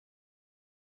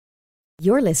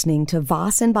You're listening to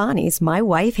Voss and Bonnie's My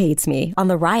Wife Hates Me on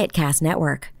the Riotcast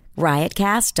Network.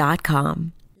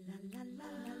 Riotcast.com.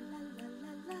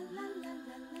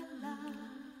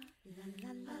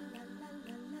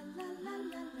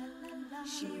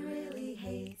 She really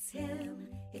hates him,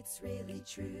 it's really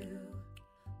true.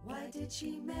 Why did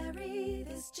she marry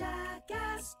this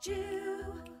jackass Jew?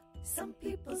 Some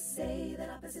people say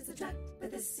that opposites attract,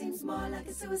 but this seems more like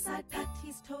a suicide pact.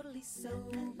 He's totally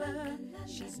sober,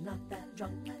 she's not that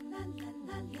drunk.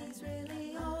 He's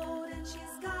really old and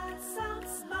she's got some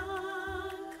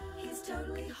spunk. He's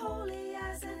totally holy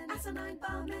as an asinine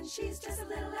bomb, and she's just a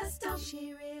little less dumb.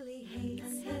 She really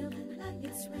hates him,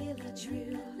 it's really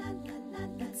true.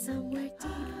 But somewhere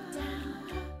deep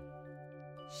down,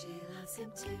 she loves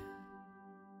him too.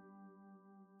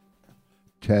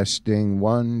 Testing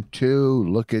 1, 2.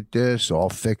 Look at this. All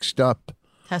fixed up.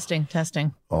 Testing.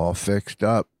 All fixed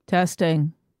up.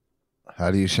 Testing.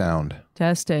 How do you sound?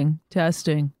 Testing.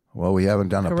 Well, we haven't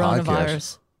done a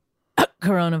podcast.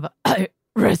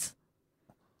 Coronavirus.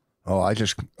 Oh, I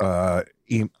just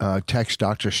text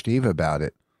Dr. Steve about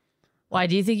it. Why,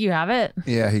 do you think you have it?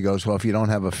 Yeah, he goes, well, if you don't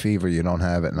have a fever, you don't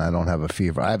have it, and I don't have a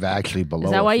fever. I have actually below.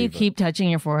 Is that why fever. you keep touching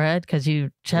your forehead? Because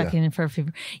you checking for a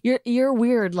fever? You're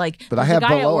weird. Like, but I have a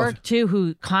guy below at work, too,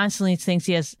 who constantly thinks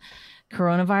he has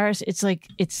coronavirus. It's like,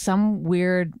 it's some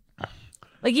weird...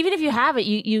 Like, even if you have it,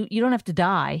 you don't have to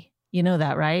die. You know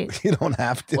that, right? You don't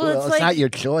have to. Well, it's not your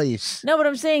choice. No, but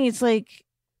I'm saying it's like...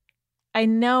 I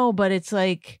know, but it's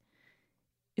like...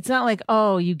 It's not like,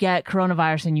 oh, you get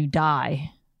coronavirus and you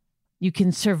die. You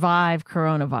can survive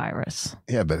coronavirus.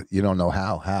 Yeah, but you don't know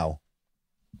how. How?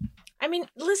 I mean,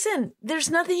 listen, there's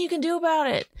nothing you can do about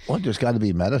it. Well, there's got to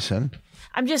be medicine.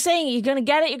 I'm just saying, you're going to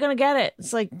get it.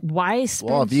 It's like, why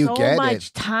spend so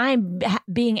much time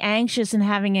being anxious and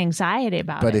having anxiety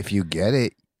about it? But if you get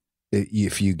it,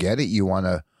 you want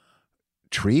to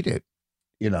treat it.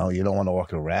 You know, you don't want to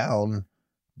walk around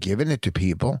giving it to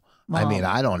people. Well, I mean,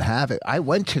 I don't have it. I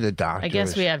went to the doctor. I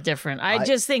guess we have different. I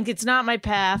just think it's not my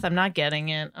path. I'm not getting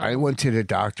it. I went to the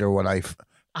doctor when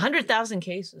 100,000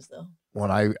 cases, though. When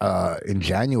in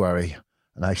January,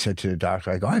 and I said to the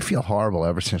doctor, I go, I feel horrible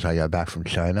ever since I got back from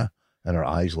China, and her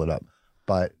eyes lit up.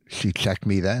 But she checked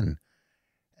me then,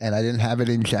 and I didn't have it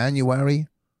in January.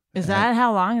 Is that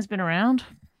how long it's been around?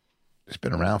 It's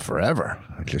been around forever.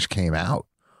 It just came out.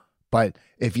 But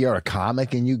if you're a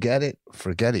comic and you get it,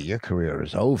 forget it. Your career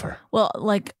is over. Well,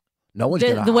 like no one's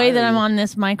the way that I'm on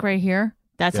this mic right here,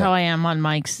 that's how I am on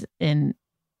mics.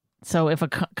 So if a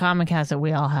comic has it,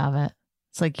 we all have it.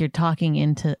 It's like you're talking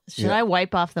into. Should I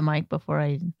wipe off the mic before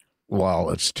I? Well,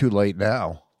 it's too late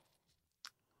now.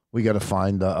 We got to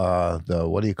find the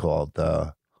what do you call it,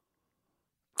 the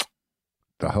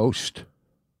host,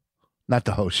 not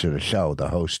the host of the show, the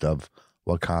host of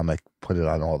what comic put it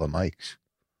on all the mics.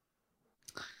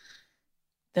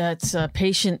 That's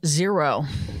patient 0.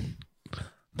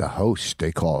 The host,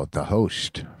 they call it the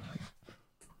host.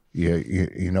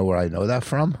 You know where I know that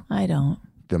from? I don't.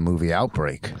 The movie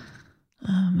Outbreak.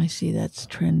 I see that's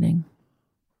trending.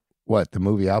 What, the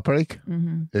movie Outbreak?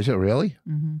 Mm-hmm. Is it really?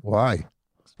 Mm-hmm. Why?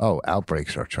 Oh,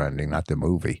 outbreaks are trending, not the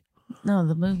movie. No,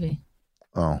 the movie.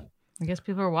 Oh. I guess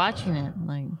people are watching it.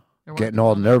 Like they're getting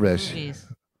all nervous. Movies.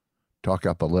 Talk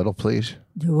up a little, please.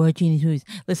 They're watching these movies.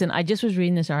 Listen, I just was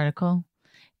reading this article.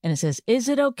 And it says, is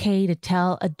it okay to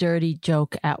tell a dirty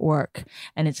joke at work?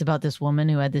 And it's about this woman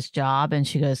who had this job. And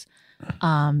she goes,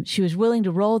 she was willing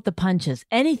to roll with the punches,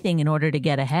 anything in order to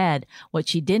get ahead. What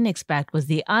she didn't expect was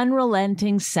the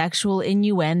unrelenting sexual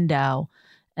innuendo.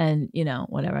 And, you know,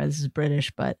 whatever, this is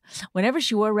British. But whenever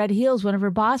she wore red heels, one of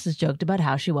her bosses joked about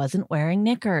how she wasn't wearing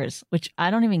knickers, which I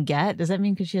don't even get. Does that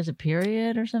mean because she has a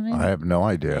period or something? I have no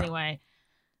idea. Anyway,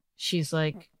 she's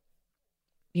like,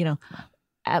 you know,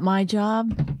 at my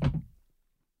job,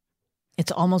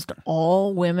 it's almost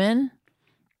all women,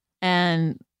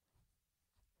 and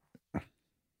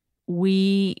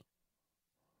the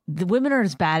women are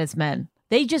as bad as men.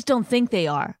 They just don't think they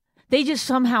are. They just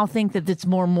somehow think that it's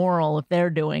more moral if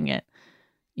they're doing it.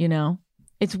 You know,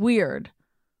 it's weird.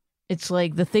 It's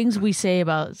like the things we say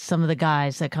about some of the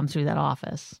guys that come through that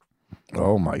office.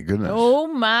 Oh my goodness. Oh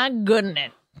my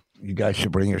goodness. You guys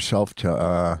should bring yourself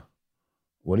to,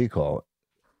 what do you call it?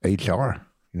 HR.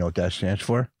 You know what that stands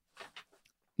for?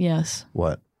 Yes.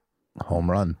 What?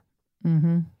 Home run.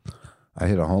 Mm-hmm. I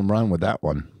hit a home run with that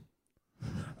one.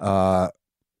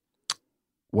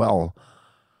 Well,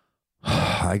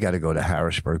 I got to go to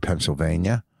Harrisburg,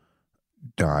 Pennsylvania.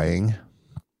 Dying.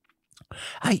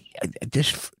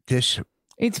 This.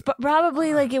 It's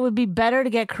probably like it would be better to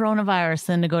get coronavirus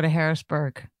than to go to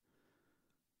Harrisburg.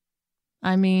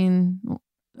 I mean,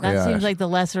 That Yes. seems like the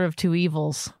lesser of two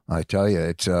evils. I tell you,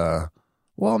 it's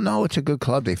well, no, it's a good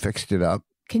club. They fixed it up.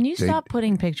 Can you stop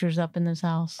putting pictures up in this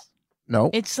house? No.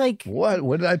 It's like What?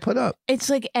 What did I put up? it's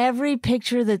like every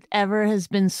picture that ever has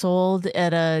been sold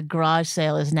at a garage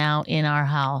sale is now in our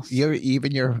house.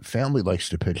 Even your family likes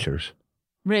the pictures.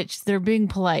 Rich, they're being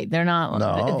polite. They're not.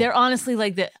 No. They're honestly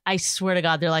like that. I swear to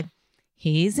God, they're like,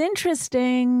 he's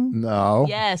interesting. No.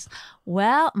 Yes.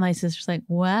 Well, my sister's like,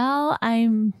 well,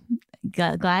 I'm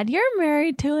glad you're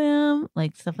married to him.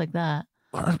 Like stuff like that.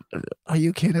 Are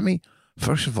you kidding me?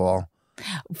 First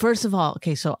of all,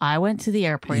 okay, so I went to the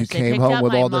airport. You So came I picked home up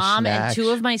with my all the mom and snacks. two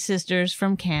of my sisters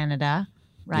from Canada,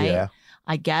 right? Yeah.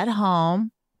 I get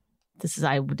home.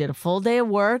 I did a full day of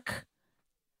work.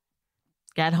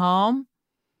 Got home,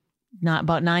 not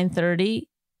about 9:30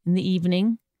 in the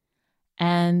evening.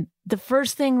 And the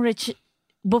first thing, Rich,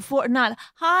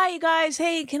 hi, you guys.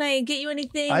 Hey, can I get you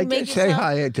anything? I Make did say yourself-"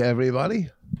 hi to everybody.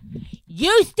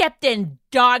 You stepped in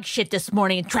dog shit this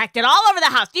morning and tracked it all over the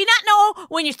house. Do you not know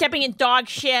when you're stepping in dog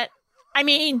shit? I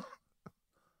mean,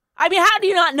 how do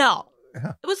you not know?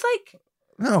 It was like,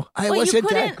 No, I Well, you wasn't that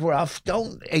couldn't- gruff.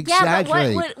 Don't yeah,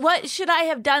 exaggerate. but what should I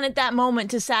have done at that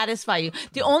moment to satisfy you?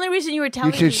 The only reason you were You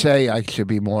telling should me, say I should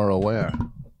be more aware.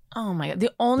 oh my God,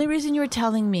 the only reason you were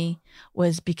telling me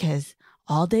was because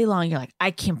all day long you're like,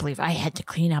 I can't believe I had to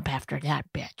clean up after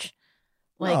that bitch.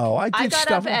 Like, No, I did got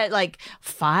stuff- up at like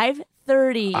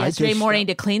 5:30 I yesterday did morning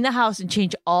stuff- to clean the house and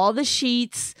change all the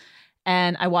sheets.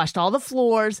 And I washed all the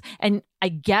floors. And I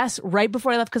guess right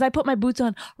before I left, because I put my boots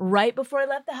on right before I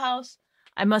left the house,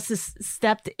 I must have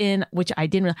stepped in, which I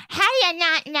didn't realize. How do you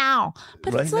not know?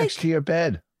 But Right it's next like, to your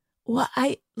bed. well,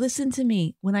 listen to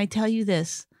me when I tell you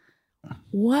this.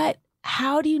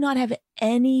 How do you not have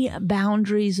any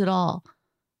boundaries at all?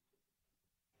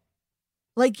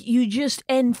 Like you just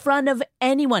in front of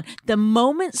anyone. The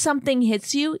moment something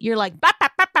hits you, you're like, bop,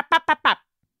 bop, bop, bop, bop, bop, bop.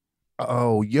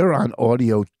 Oh, you're on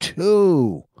audio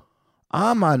too.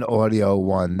 I'm on audio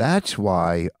one. That's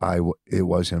why it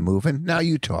wasn't moving. Now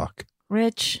you talk.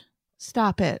 Rich,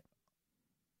 stop it.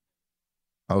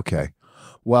 Okay.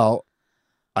 Well,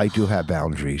 I do have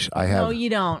boundaries. I have. No, you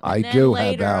don't. I And then do have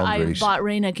later, boundaries. I bought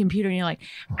Raina a computer, and you're like,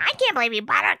 I can't believe you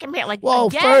bought her a computer. Like, Well,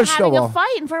 again, first of having all- a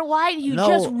fight in front of why do you No.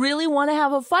 just really want to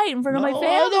have a fight in front of my family?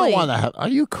 I don't want to have. Are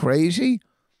you crazy?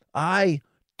 I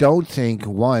don't think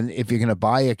one. If you're going to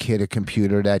buy a kid a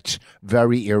computer, that's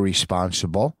very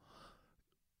irresponsible.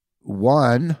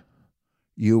 One,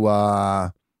 you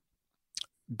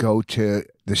go to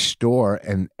the store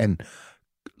and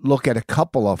look at a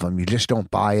couple of them. You just don't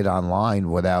buy it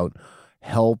online without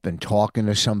help and talking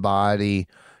to somebody.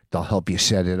 They'll help you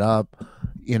set it up,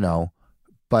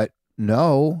 But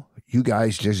no, you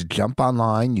guys just jump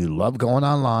online. You love going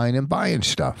online and buying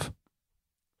stuff.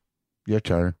 Your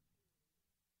turn.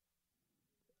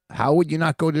 How would you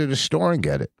not go to the store and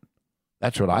get it?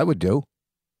 That's what I would do.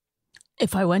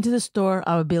 If I went to the store,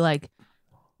 I would be like,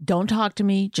 don't talk to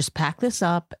me. Just pack this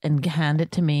up and hand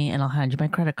it to me, and I'll hand you my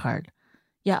credit card.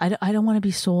 Yeah, I don't want to be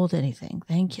sold anything.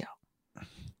 Thank you.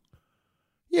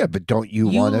 Yeah, but don't you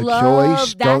want a love,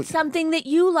 choice? That's Don't something that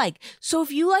you like. So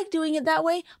if you like doing it that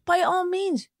way, by all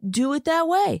means, do it that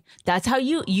way. That's how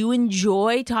you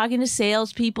enjoy talking to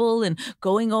salespeople and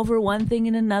going over one thing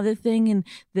and another thing and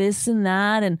this and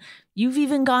that. And you've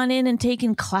even gone in and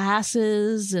taken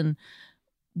classes and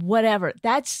whatever.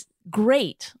 That's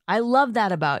great. I love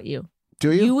that about you.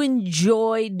 do you? You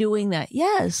enjoy doing that.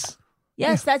 Yes.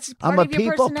 Yes, that's part I'm a of your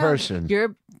people personality. person.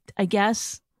 You're, I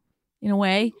guess, in a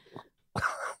way.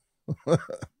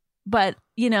 But,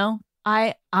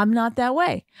 I'm not that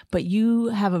way. But you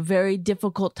have a very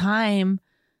difficult time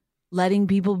letting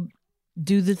people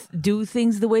do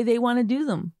things the way they want to do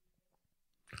them.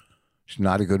 It's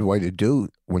not a good way to do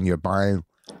when you're buying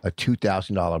a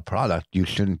 $2,000 product. You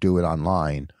shouldn't do it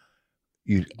online.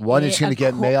 One is going to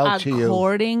get mailed to you.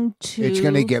 According to It's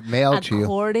going to get mailed to you.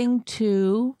 According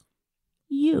to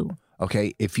you.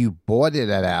 Okay, if you bought it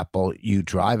at Apple, you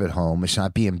drive it home. It's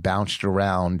not being bounced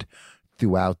around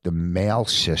throughout the mail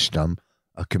system,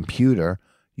 a computer.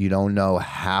 You don't know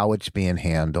how it's being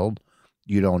handled.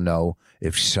 You don't know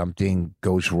if something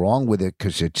goes wrong with it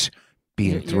because it's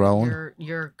being thrown.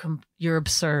 You're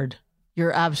absurd.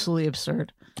 You're absolutely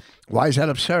absurd. Why is that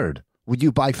absurd? Would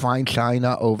you buy fine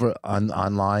china over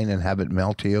online and have it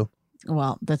mailed to you?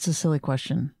 Well, that's a silly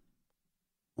question.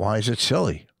 Why is it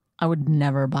silly? I would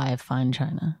never buy a fine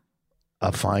china.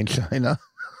 A fine china?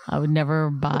 I would never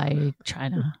buy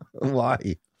china,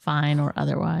 Why? fine or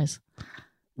otherwise.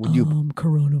 Would you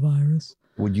Coronavirus?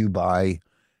 would you buy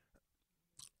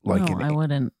No, I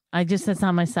wouldn't. That's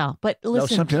not my style. But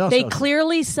listen, something else. they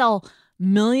clearly sell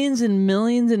millions and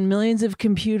millions and millions of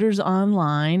computers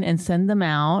online and send them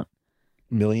out.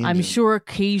 Millions. I'm sure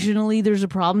occasionally there's a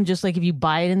problem, just like if you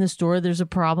buy it in the store, there's a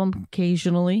problem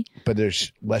occasionally. But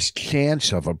there's less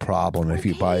chance of a problem if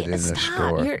you buy it in the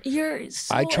store. You're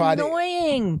so I tried it.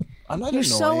 annoying. I'm not You're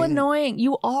annoying. so annoying.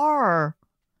 You are.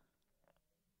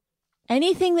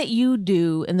 Anything that you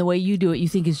do and the way you do it, you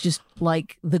think is just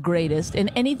like the greatest.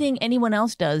 And anything anyone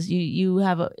else does, you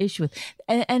have an issue with.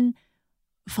 And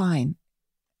fine,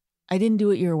 I didn't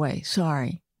do it your way.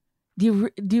 Sorry. Do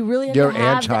you really have You're to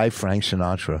have anti Frank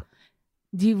Sinatra.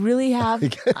 Do you really have?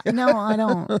 No, I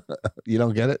don't. You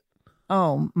don't get it?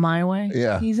 Oh, My Way?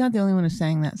 Yeah. He's not the only one who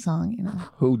sang that song, you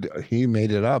know. He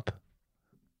made it up.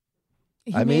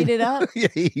 He made it up? Yeah,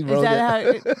 he wrote Is that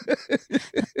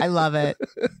it. I love it.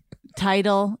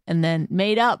 Title and then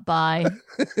made up by.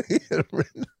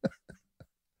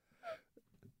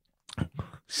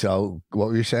 So, what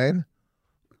were you saying?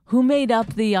 Who made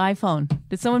up the iPhone?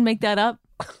 Did someone make that up?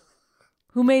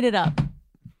 Who made it up?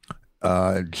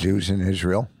 Jews in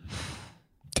Israel.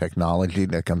 Technology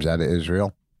that comes out of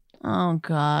Israel. Oh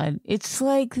God. It's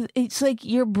like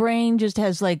your brain just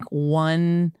has like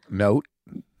one Note.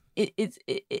 It's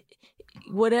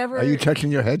whatever. Are you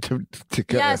touching your head to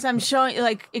Yes, I'm showing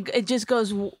like it just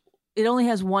goes it only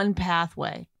has one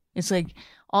pathway. It's like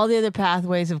all the other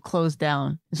pathways have closed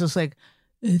down. It's just like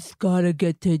it's gotta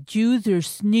get to Jews or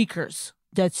sneakers.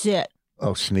 That's it.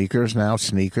 Oh, sneakers now?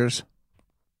 Sneakers?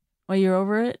 Oh, you're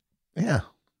over it? Yeah.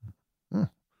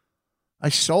 I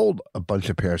sold a bunch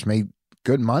of pairs, made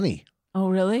good money. Oh,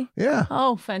 really? Yeah.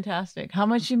 Oh, fantastic. How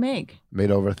much you make?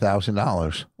 Made over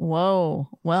 $1,000. Whoa.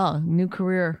 Well, new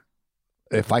career.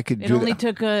 If I could It do only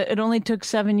that. took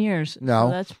 7 years. No.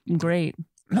 So that's great.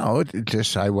 No, it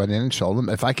just, I went in and sold them.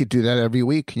 If I could do that every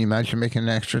week, can you imagine making an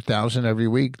extra 1,000 every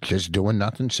week? Just doing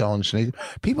nothing, selling sneakers.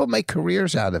 People make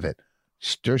careers out of it.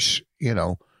 There's,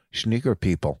 sneaker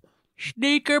people.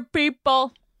 Sneaker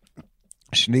people.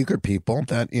 Sneaker people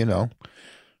that,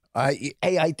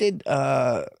 I did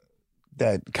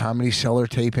that Comedy Cellar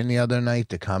taping the other night,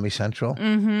 the Comedy Central.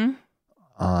 Mm-hmm.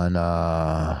 On,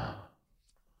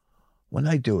 when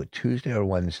did I do it? Tuesday or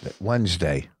Wednesday?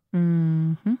 Wednesday.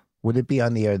 Mm-hmm. Would it be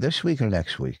on the air this week or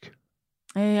next week?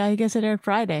 I guess it aired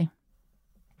Friday.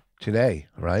 Today,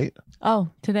 right? Oh,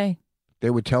 today. They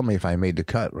would tell me if I made the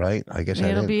cut, right? I guess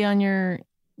It'll be on your,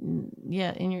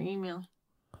 in your email.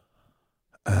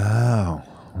 Oh,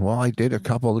 well, I did a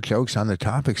couple of jokes on the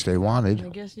topics they I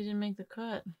wanted. guess you didn't make the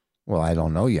cut. Well, I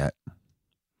don't know yet.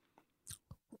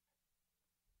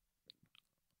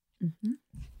 Mm-hmm.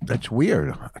 That's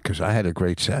weird because I had a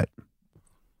great set.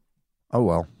 Oh,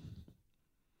 well.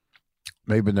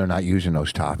 Maybe they're not using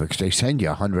those topics. They send you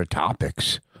 100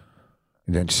 topics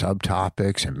and then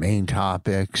subtopics and main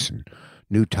topics and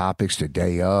new topics the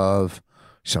day of.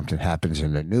 Something happens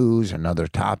in the news, another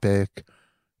topic,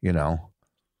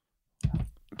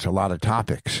 It's a lot of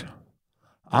topics.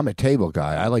 I'm a table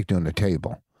guy. I like doing the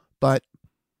table. But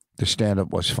the stand-up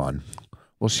was fun.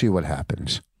 We'll see what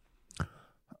happens.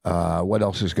 What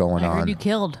else is going I on? heard you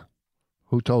killed.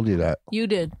 Who told you that? You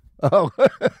did. Oh,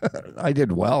 I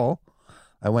did well.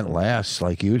 I went last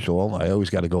like usual. I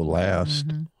always got to go last.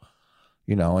 Mm-hmm.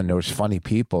 And there was funny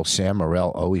people. Sam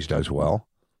Morrell always does well.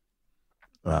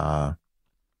 I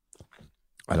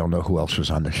don't know who else was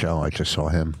on the show. I just saw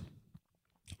him.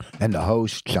 And the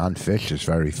host, John Fish, is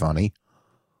very funny.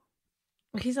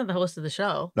 Well, he's not the host of the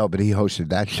show. No, but he hosted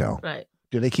that show. Right.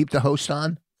 Do they keep the host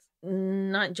on?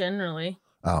 Not generally,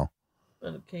 Oh,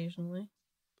 but occasionally.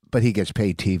 but he gets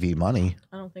paid TV money.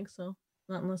 I don't think so.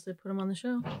 Not unless they put him on the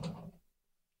show.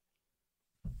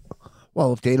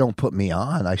 Well, if they don't put me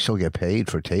on, I still get paid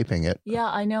for taping it. Yeah,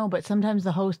 I know, but sometimes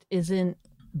the host isn't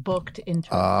booked into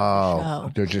the Oh,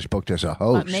 show. they're just booked as a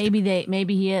host. But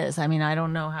maybe he is. I mean, I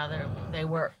don't know how they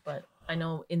work, but I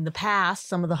know in the past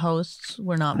some of the hosts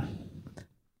were not.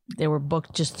 They were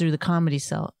booked just through the Comedy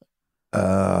Cell,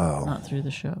 Oh. not through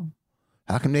the show.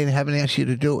 How come they haven't asked you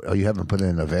to do it? Oh, you haven't put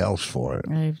in the veils for it.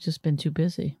 I've just been too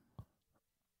busy.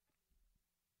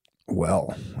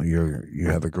 Well, you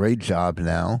have a great job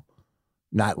now.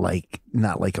 Not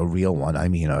like a real one. I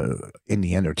mean, in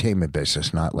the entertainment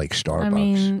business, not like Starbucks. I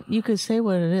mean, you could say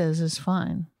what it is. It's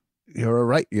fine.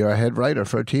 You're a head writer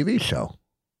for a TV show.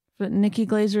 But Nikki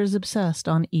Glazer is obsessed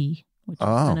on E, which is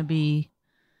going to be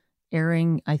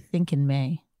airing, I think, in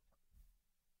May.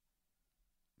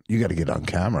 You got to get on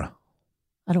camera.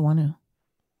 I don't want to.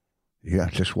 Yeah,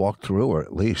 just walk through her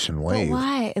at least and wave. But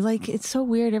why? Like, it's so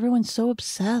weird. Everyone's so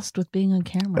obsessed with being on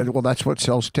camera. Well, that's what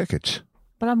sells tickets.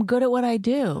 But I'm good at what I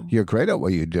do. You're great at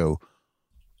what you do,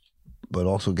 but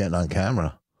also getting on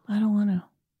camera. I don't want to.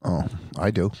 Oh, I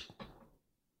do.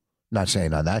 Not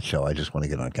saying on that show. I just want to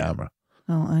get on camera.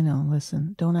 Oh, I know.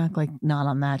 Listen, don't act like not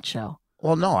on that show.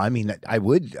 Well, no, I mean, I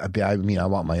would. I mean, I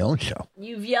want my own show.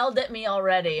 You've yelled at me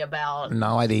already about.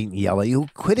 No, I didn't yell at you.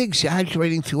 Quit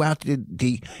exaggerating throughout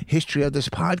the history of this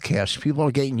podcast. People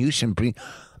are getting used to bring,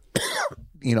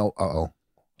 uh-oh.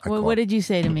 Well, what did you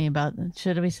say to me about that?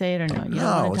 Should we say it or no? You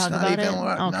don't want to talk about it?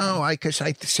 Okay. No, because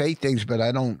I say things, but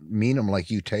I don't mean them like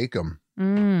you take them.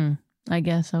 I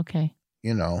guess, okay.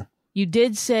 You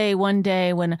did say one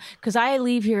day because I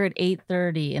leave here at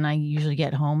 8:30 and I usually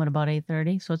get home at about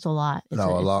 8:30, so it's a lot. A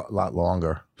lot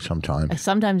longer sometimes.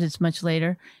 Sometimes it's much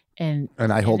later. And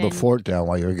I hold the fort down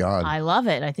while you're gone. I love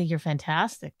it. I think you're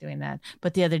fantastic doing that.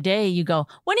 But the other day you go,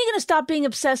 when are you going to stop being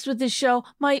obsessed with this show?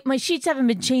 My sheets haven't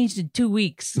been changed in 2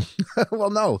 weeks. Well,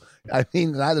 no. I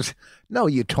mean, no,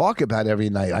 you talk about it every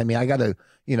night. I mean, I got to,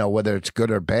 whether it's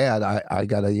good or bad, I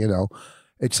got to,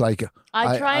 it's like.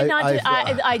 I try not to.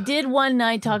 I did one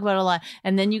night talk about it a lot,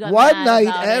 and then you got one mad night,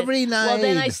 about every it. night. Well,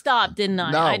 then I stopped, didn't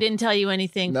I? No. I didn't tell you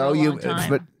anything for a long time.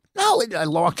 But no, a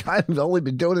long time. I've only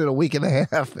been doing it a week and a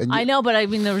half. And I know, but I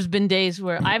mean, there's been days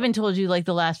where I haven't told you like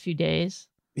the last few days.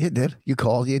 You did. You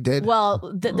called. You did.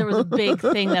 Well, there was a big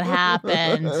thing that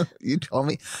happened. You told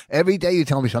me every day. You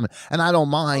tell me something, and I don't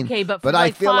mind. Okay, but for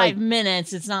like 5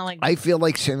 minutes, it's not like I feel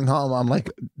like sitting home. I'm like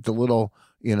the little,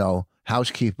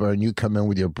 housekeeper, and you come in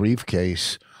with your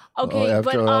briefcase. Okay,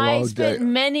 but I spent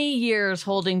many years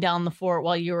holding down the fort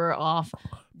while you were off.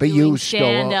 But you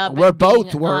stand up. We're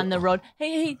both on the road.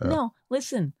 Hey, no,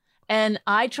 listen. And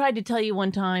I tried to tell you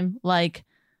one time, like,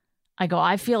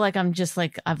 I feel like I'm just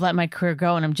like I've let my career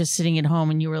go, and I'm just sitting at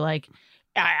home. And you were like,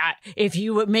 if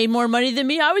you made more money than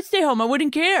me, I would stay home. I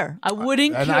wouldn't care. I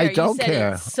wouldn't care. And I don't you said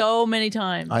care. It so many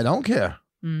times. I don't care.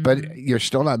 Mm-hmm. But you're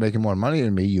still not making more money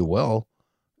than me. You will.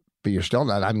 But you're still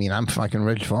not. I mean, I'm fucking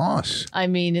Rich Voss. I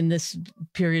mean, in this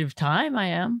period of time, I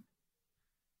am.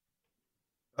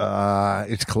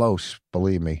 It's close.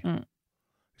 Believe me.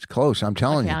 It's close. I'm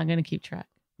telling you. I'm going to keep track.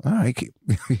 All right.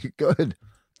 Good.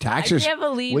 Taxes. I can't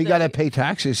believe we got to pay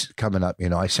taxes coming up.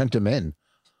 I sent them in.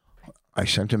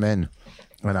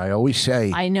 And I always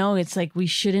say. I know. It's like we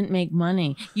shouldn't make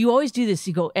money. You always do this.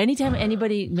 You go, anytime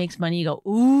anybody makes money, you go,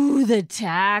 ooh, the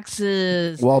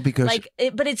taxes. Well, because.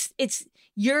 But it's.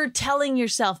 You're telling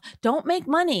yourself, don't make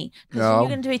money because you're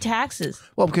going to pay taxes.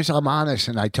 Well, because I'm honest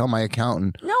and I tell my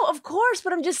accountant. No, of course.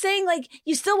 But I'm just saying, like,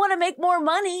 you still want to make more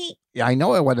money. Yeah, I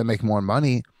know I want to make more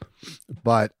money,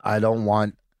 but I don't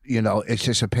want, it's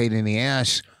just a pain in the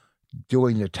ass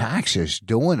doing the taxes,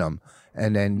 doing them.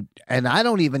 And I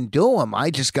don't even do them.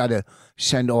 I just got to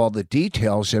send all the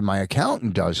details and my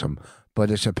accountant does them.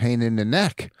 But it's a pain in the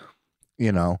neck,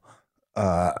 Can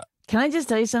I just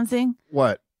tell you something?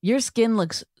 What? Your skin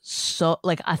looks so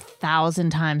like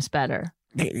 1,000 times better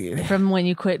from when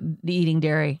you quit eating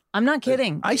dairy. I'm not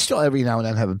kidding. I still every now and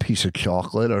then have a piece of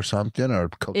chocolate or something or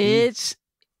cookie. It's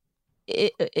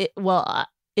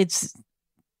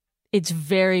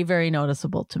very, very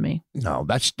noticeable to me. No,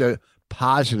 that's the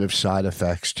positive side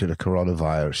effects to the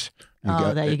coronavirus.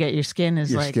 You get your skin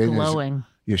is glowing.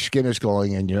 Your skin is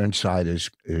glowing and your inside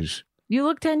is. You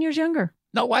look 10 years younger.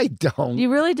 No, I don't.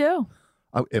 You really do.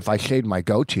 If I shaved my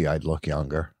goatee, I'd look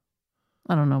younger.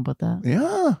 I don't know about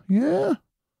that. Yeah.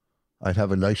 I'd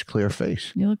have a nice, clear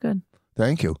face. You look good.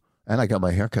 Thank you. And I got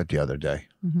my hair cut the other day.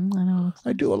 Mm-hmm, I know.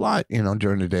 I do a lot,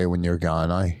 during the day when you're gone.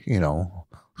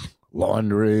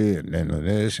 Laundry and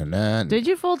this and that. Did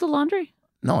you fold the laundry?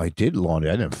 No, I did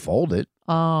laundry. I didn't fold it.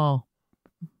 Oh.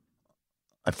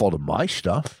 I folded my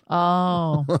stuff.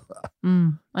 Oh.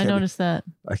 I noticed that.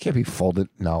 I can't be folded.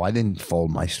 No, I didn't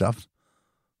fold my stuff.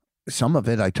 Some of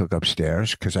it I took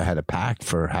upstairs because I had a pack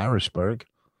for Harrisburg.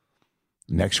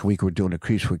 Next week we're doing a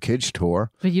Creeps with Kids tour.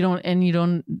 But you don't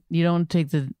unload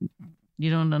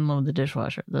the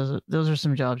dishwasher. Those are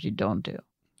some jobs you don't do.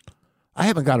 I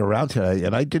haven't got around to that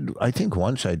yet. I think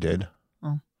once I did.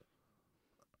 Oh.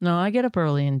 No, I get up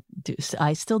early and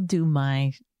I still do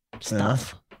my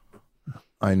stuff. Yeah.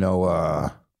 I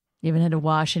know. You haven't had to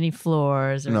wash any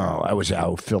floors? No, I was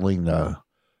out filling the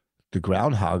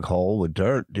groundhog hole with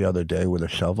dirt the other day with a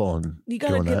shovel and you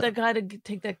gotta get that guy to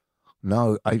take that.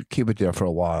 No, I keep it there for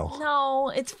a while. No,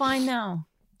 it's fine now.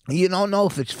 You don't know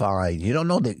if it's fine. You don't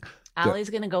know that. Allie's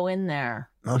gonna go in there.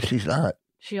 No, she's not.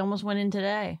 She almost went in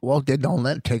today. Well, they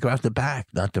don't take her out the back,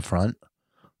 not the front.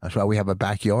 That's why we have a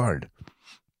backyard.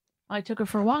 I took her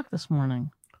for a walk this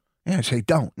morning. Yeah, say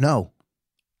don't. No.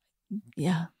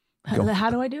 Yeah. How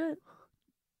do I do it?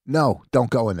 No, don't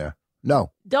go in there.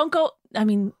 No. Don't go. I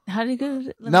mean, how do you go?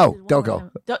 No, don't go.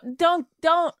 Don't.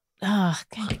 I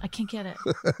can't get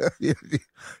it.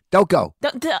 Don't go.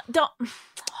 Don't.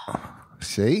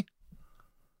 See?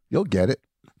 You'll get it.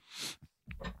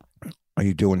 Are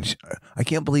you doing? I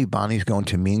can't believe Bonnie's going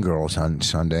to Mean Girls on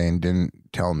Sunday and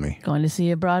didn't tell me. Going to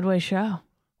see a Broadway show.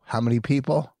 How many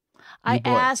people? I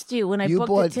asked you when I booked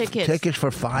the tickets. You bought tickets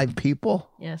for 5 people?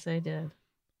 Yes, I did.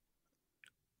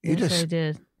 I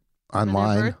did.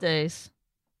 Online. For their birthdays.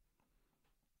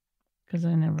 Because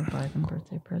I never buy them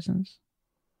birthday presents.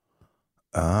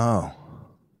 Oh.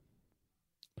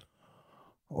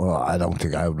 Well, I don't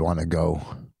think I would want to go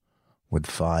with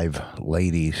 5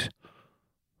 ladies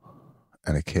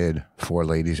and a kid, 4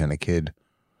 ladies and a kid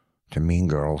to Mean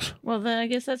Girls. Well, then I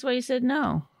guess that's why you said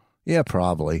no. Yeah,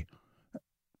 probably.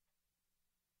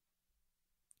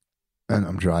 And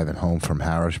I'm driving home from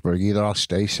Harrisburg. Either I'll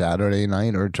stay Saturday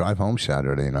night or drive home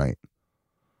Saturday night.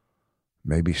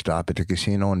 Maybe stop at the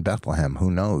casino in Bethlehem. Who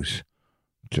knows?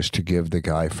 Just to give the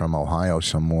guy from Ohio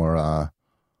some more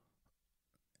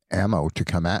ammo to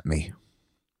come at me.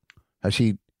 Has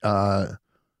he... what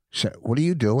are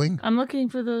you doing? I'm looking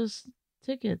for those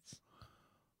tickets.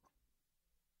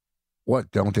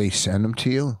 What, don't they send them to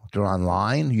you? They're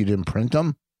online? You didn't print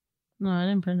them? No, I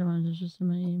didn't print them. It was just in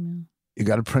my email. You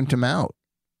got to print them out.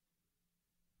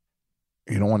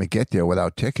 You don't want to get there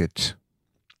without tickets.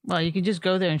 Well, you can just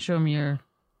go there and show them your...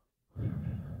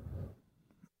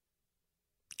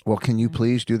 Well, can you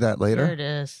please do that later? There it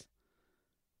is.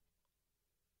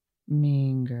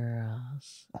 Mean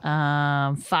Girls.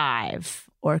 5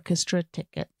 orchestra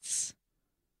tickets.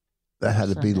 That had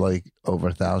to be like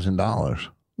over $1,000.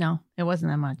 No, it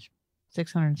wasn't that much.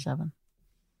 607.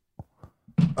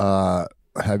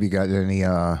 Have you got any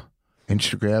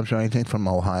Instagrams or anything from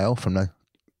Ohio, from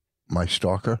my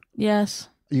stalker? Yes.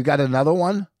 You got another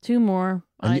one? 2 more.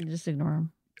 I just ignore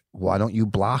them. Why don't you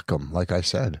block them, like I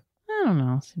said? I don't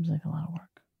know. Seems like a lot of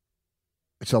work.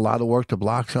 It's a lot of work to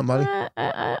block somebody?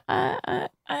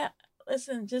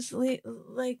 Listen, just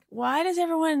like, why does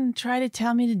everyone try to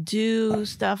tell me to do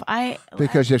stuff?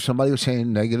 Because if somebody was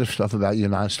saying negative stuff about you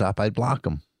nonstop, I'd block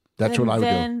them. That's what I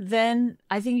would do. Then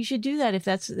I think you should do that if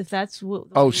that's what.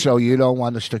 Oh, so you don't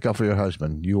want to stick up for your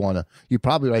husband? You want to? You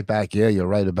probably write back. Yeah, you're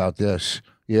right about this.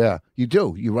 Yeah, you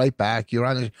do. You write back. You're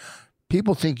on.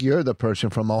 People think you're the person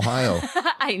from Ohio.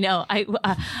 I know.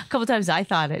 A couple times I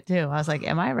thought it too. I was like,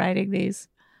 "Am I writing these?"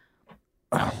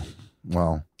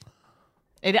 Well,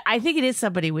 I think it is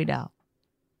somebody we know.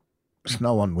 It's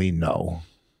no one we know.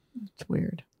 It's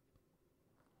weird.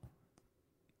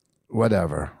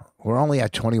 Whatever. We're only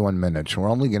at 21 minutes. We're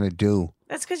only going to do...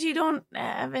 That's because you don't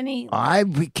have any...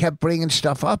 We kept bringing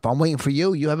stuff up. I'm waiting for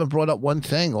you. You haven't brought up one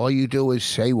thing. All you do is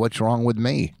say what's wrong with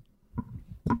me.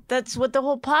 That's what the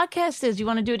whole podcast is. You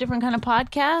want to do a different kind of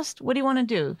podcast? What do you want to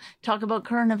do? Talk about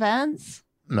current events?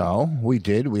 No, we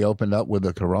did. We opened up with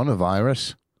the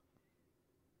coronavirus.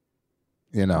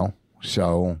 You know,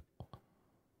 so...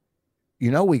 You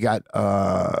know, we got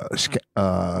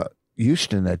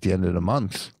Houston at the end of the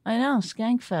month. I know,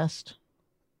 Skankfest.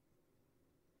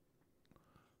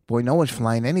 Boy, no one's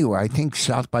flying anywhere. I think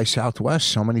South by Southwest,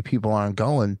 so many people aren't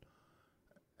going,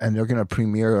 and they're going to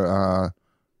premiere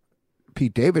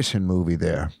Pete Davidson movie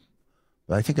there.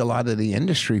 But I think a lot of the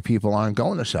industry people aren't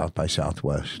going to South by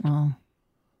Southwest. Oh,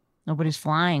 nobody's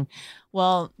flying.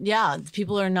 Well, yeah,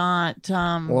 people are not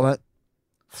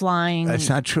flying. That's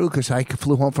not true because I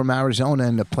flew home from Arizona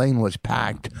and the plane was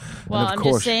packed. Well, I'm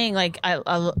just saying, like,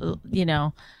 a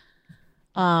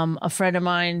friend of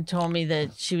mine told me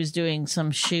that she was doing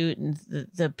some shoot and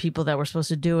the people that were supposed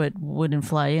to do it wouldn't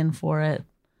fly in for it.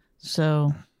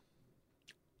 So,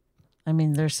 I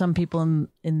mean, there's some people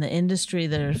in the industry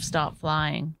that have stopped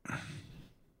flying.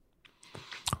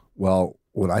 Well,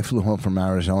 when I flew home from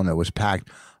Arizona, it was packed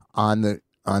on the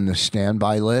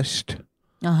standby list.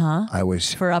 I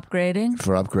was for upgrading.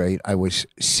 For upgrade, I was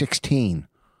 16.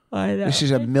 I know. This is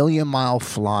a 1,000,000-mile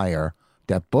flyer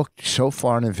that booked so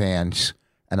far in advance,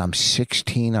 and I'm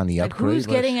 16 on the upgrade who's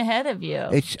list. Getting ahead of you?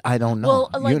 I don't know.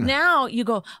 Well, now you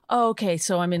go, oh, okay,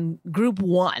 so I'm in group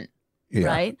 1,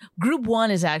 right? Group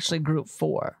 1 is actually group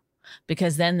 4,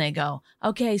 because then they go,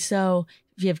 okay, so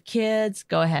if you have kids,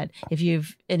 go ahead. If you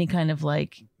have any kind of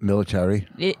like military,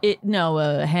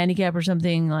 a handicap or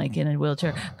something like in a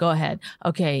wheelchair, go ahead.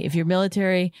 Okay, if you're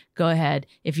military, go ahead.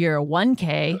 If you're a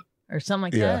 1K or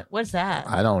something like that, what's that?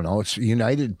 I don't know. It's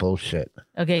United bullshit.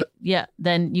 Okay, yeah,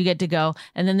 then you get to go.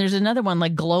 And then there's another one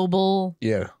like global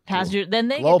passenger. Then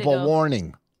they global get to go.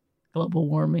 warning, global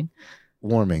warming,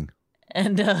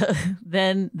 and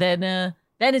then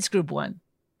it's group 1.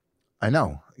 I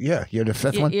know. Yeah, you're the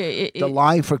 5th one. The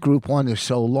line for group 1 is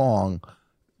so long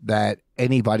that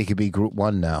anybody could be group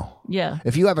 1 now. Yeah.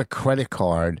 If you have a credit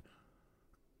card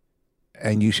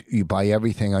and you buy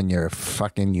everything on your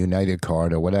fucking United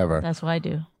card or whatever. That's what I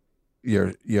do.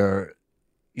 you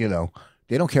know,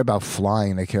 they don't care about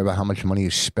flying. They care about how much money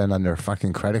you spend on their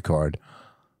fucking credit card.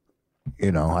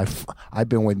 You know, I've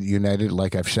been with United,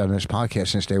 like I've said on this podcast,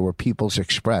 since they were People's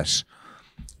Express.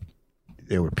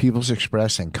 They were People's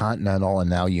Express and Continental, and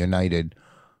now United,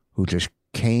 who just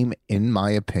came, in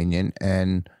my opinion,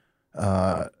 and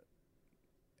I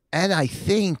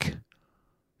think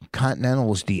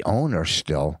Continental is the owner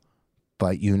still,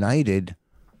 but United,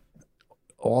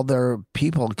 all their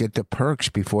people get the perks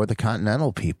before the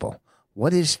Continental people.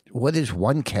 What is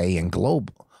 1K in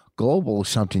Global? Global is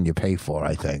something you pay for,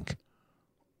 I think.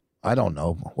 I don't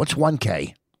know. What's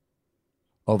 1K?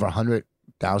 Over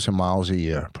 100,000 miles a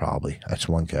year, probably. That's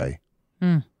 1K.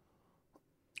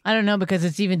 I don't know, because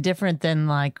it's even different than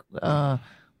like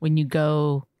when you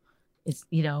go, it's,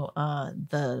 you know,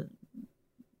 the,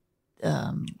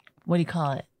 what do you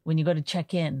call it? When you go to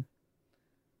check in,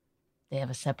 they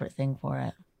have a separate thing for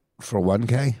it. For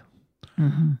 1K?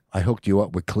 Mm-hmm. I hooked you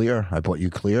up with Clear. I bought you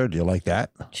Clear. Do you like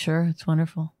that? Sure, it's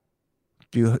wonderful.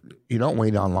 You don't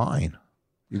wait online.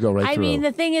 You go right through. I mean,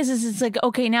 the thing is it's like,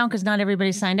 okay, now, because not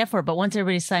everybody signed up for it, but once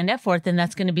everybody signed up for it, then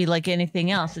that's going to be like anything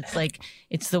else. It's like,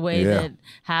 it's the way that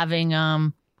having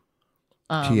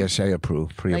TSA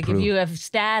approved, pre-approved. like if you have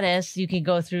status, you can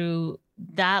go through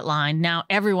that line. Now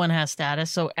everyone has status,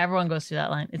 so everyone goes through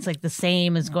that line. It's like the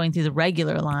same as going through the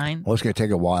regular line. Well, it's going to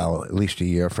take a while, at least a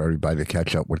year, for everybody to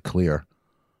catch up with Clear,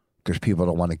 because people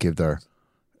don't want to give their.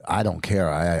 I don't care.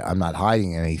 I'm not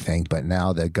hiding anything, but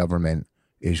now the government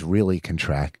is really can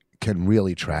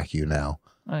really track you now.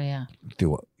 Oh yeah.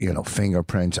 Do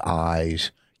fingerprints,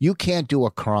 eyes. You can't do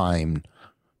a crime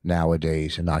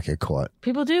nowadays and not get caught.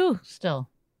 People do still.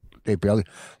 They barely.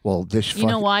 Well, this. You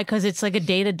know why? Because it's like a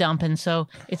data dump, and so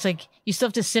it's like you still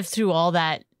have to sift through all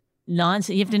that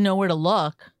nonsense. You have to know where to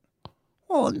look.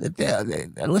 Well,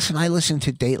 listen. I listen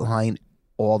to Dateline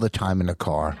all the time in the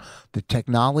car. The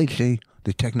technology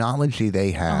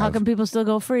they have. Well, how come people still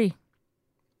go free?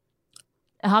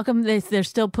 How come they're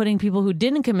still putting people who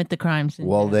didn't commit the crimes in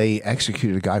jail? They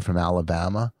executed a guy from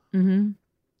Alabama. Mm-hmm.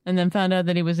 And then found out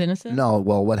that he was innocent? No,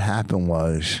 well, what happened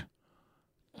was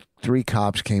 3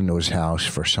 cops came to his house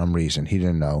for some reason. He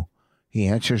didn't know. He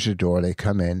answers the door. They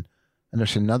come in, and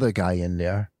there's another guy in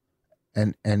there,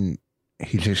 and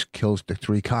he just kills the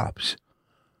 3 cops.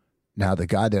 Now, the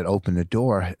guy that opened the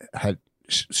door had,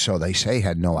 so they say,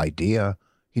 had no idea.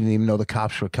 He didn't even know the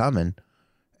cops were coming,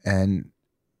 and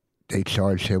they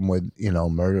charged him with,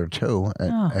 murder too,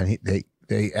 and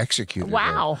they executed him.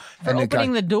 Wow! For and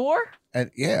opening the door?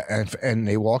 And and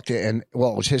they walked in, and it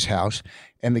was his house,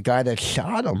 and the guy that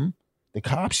shot him, the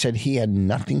cop said he had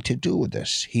nothing to do with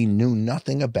this. He knew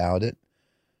nothing about it,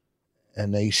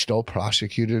 and they still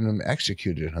prosecuted him,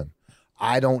 executed him.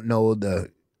 I don't know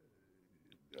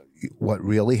what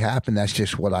really happened. That's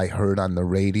just what I heard on the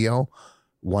radio.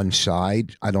 One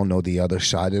side. I don't know the other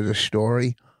side of the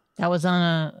story. That was on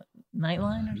a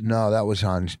Nightline or something? No, that was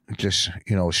on just,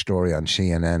 a story on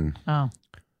CNN. Oh.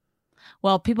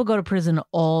 Well, people go to prison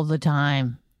all the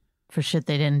time for shit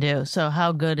they didn't do. So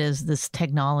how good is this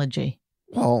technology?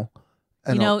 Well,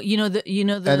 and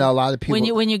and a lot of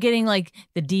people when you're getting like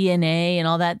the DNA and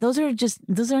all that, those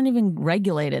aren't even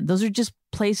regulated. Those are just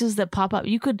places that pop up.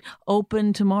 You could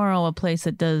open tomorrow a place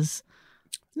that does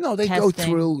No, they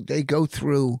testing. go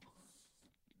through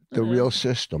the real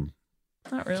system.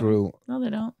 Not really. No, they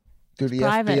don't. Through the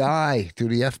private. FBI. Through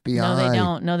the FBI. No, they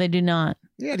don't. No, they do not.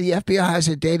 Yeah, the FBI has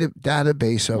a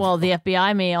database of. Well, the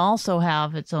FBI may also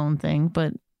have its own thing,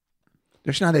 but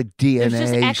there's not a there's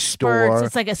just DNA experts.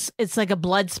 store. It's like a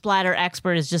blood splatter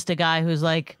expert is just a guy who's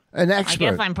like An expert.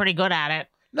 I guess I'm pretty good at it.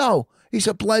 No, he's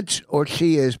a blood, or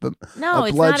she is, but No,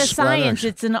 it's blood not a splatter. science.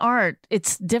 It's an art.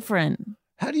 It's different.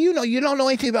 How do you know? You don't know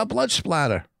anything about blood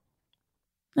splatter.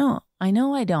 No, I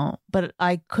know I don't, but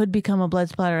I could become a blood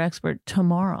splatter expert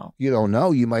tomorrow. You don't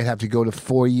know. You might have to go to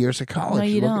 4 years of college. No,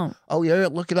 you don't. Oh, yeah,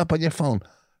 look it up on your phone.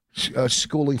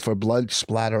 Schooling for blood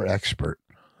splatter expert.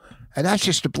 And that's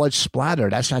just the blood splatter.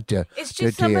 That's not the It's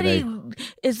just the somebody DNA.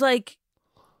 is like,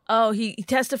 oh, he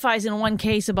testifies in one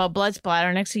case about blood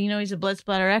splatter. Next thing you know, he's a blood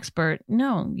splatter expert.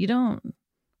 No, you don't. I'm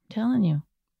telling you.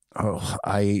 Oh,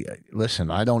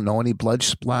 listen, I don't know any blood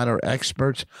splatter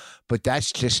experts, but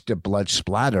that's just the blood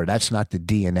splatter. That's not the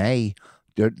DNA.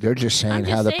 They're just saying I'm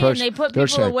just how the saying, person. they put they're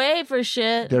people saying, away for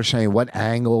shit. They're saying what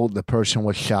angle the person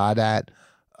was shot at.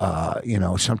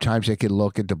 Sometimes they could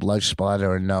look at the blood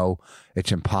splatter and know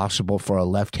it's impossible for a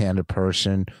left-handed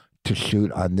person to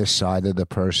shoot on this side of the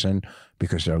person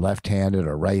because they're left-handed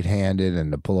or right-handed,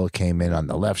 and the bullet came in on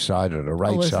the left side or the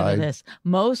right Listen side. to this.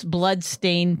 Most blood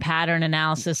stain pattern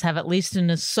analysis have at least an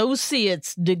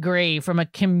associate's degree from a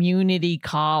community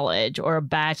college or a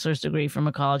bachelor's degree from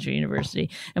a college or university.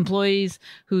 Employers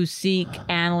who seek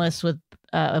analysts with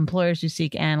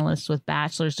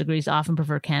bachelor's degrees often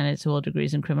prefer candidates who hold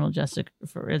degrees in criminal justice or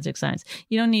forensic science.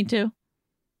 You don't need to.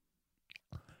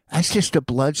 That's just a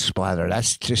blood splatter.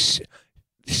 That's just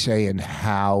saying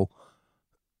how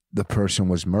the person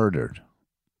was murdered.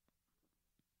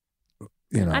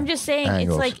 You know, I'm just saying,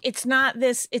 angles. it's like, it's not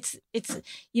this, it's,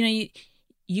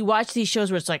 you watch these shows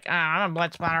where it's like, I'm a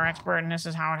blood splatter expert and this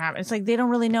is how it happened. It's like, they don't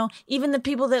really know. Even the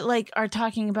people that like are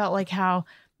talking about like how,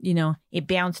 it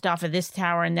bounced off of this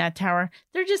tower and that tower.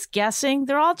 They're just guessing.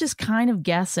 They're all just kind of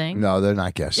guessing. No, they're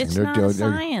not guessing. It's they're not a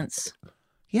science.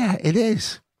 Yeah, it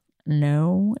is.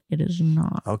 No, it is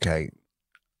not. Okay.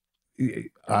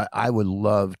 I would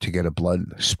love to get a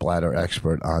blood splatter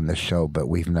expert on the show, but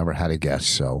we've never had a guest.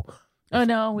 So, Oh,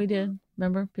 no, we did.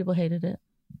 Remember? People hated it.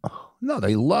 no,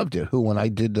 they loved it. When I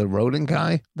did the rodent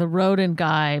guy? The rodent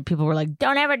guy, people were like,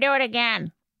 don't ever do it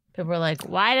again. People were like,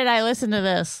 why did I listen to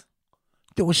this?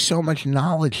 There was so much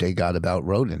knowledge they got about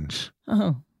rodents.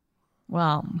 Oh,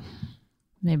 well,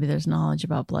 maybe there's knowledge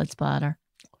about blood splatter.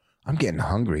 I'm getting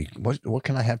hungry. What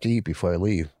can I have to eat before I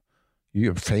leave?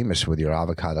 You're famous with your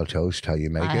avocado toast. How you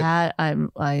make it?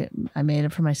 I made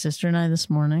it for my sister and I this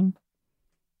morning.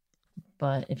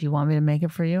 But if you want me to make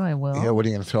it for you, I will. Yeah. What are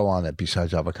you going to throw on it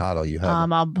besides avocado? You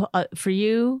have. I'll for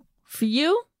you.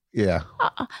 Yeah.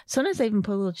 Sometimes I even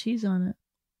put a little cheese on it.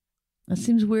 That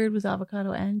seems weird with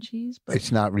avocado and cheese, but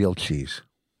It's not real cheese.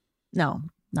 no,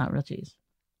 not real cheese.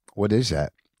 What is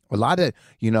that? A lot of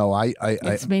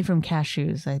It's made from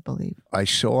cashews, I believe. I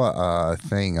saw a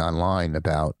thing online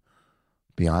about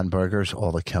Beyond Burgers,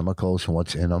 all the chemicals and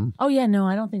what's in them. Oh yeah, no,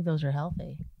 I don't think those are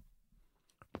healthy.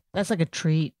 That's like a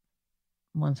treat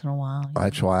once in a while.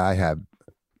 That's why I have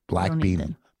black Don't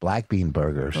eat bean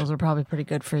burgers. Those are probably pretty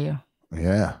good for you.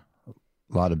 Yeah,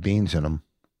 a lot of beans in them.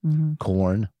 Mm-hmm.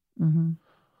 Corn. Mm-hmm.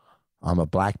 I'm a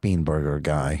black bean burger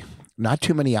guy. Not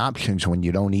too many options when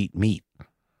you don't eat meat.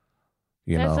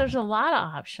 Yes, there's a lot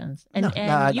of options, and No,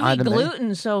 and you not eat many.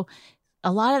 gluten, so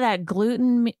a lot of that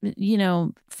gluten,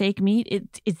 fake meat,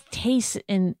 it tastes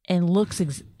and looks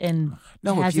and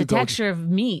No, if has you the go- texture of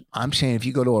meat. I'm saying if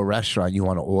you go to a restaurant, you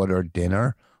want to order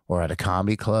dinner, or at a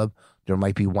comedy club, there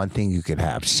might be one thing you could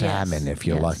have: salmon if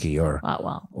you're yes. lucky, or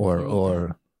Well,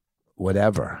 or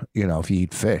whatever. If you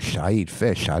eat fish, I eat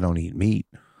fish. I don't eat meat,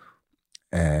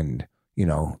 and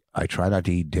I try not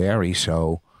to eat dairy.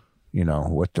 So,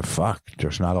 what the fuck?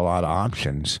 There's not a lot of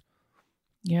options.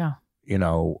 yeah, Eat eat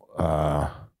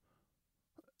a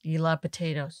lot of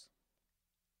potatoes.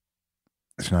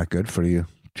 it's not good for you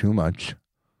too much.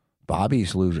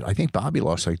 Bobby's losing. I think Bobby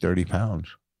lost like 30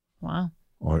 pounds, Wow,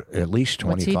 or at least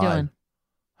 25. what's he doing?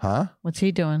 Huh? What's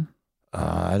he doing?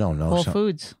 I don't know. Whole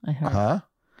Foods. I heard. Huh?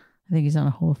 I think he's on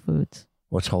a Whole Foods.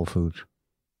 What's Whole Foods?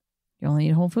 You only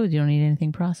eat Whole Foods. You don't eat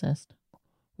anything processed.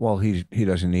 Well, he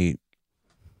doesn't eat.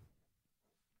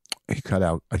 He cut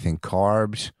out, I think,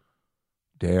 carbs,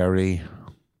 dairy.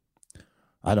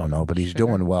 I don't know, but he's Sugar.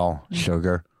 doing well.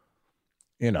 Sugar,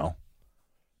 and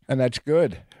that's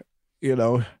good.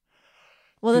 Well,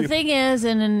 the thing is,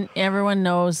 and everyone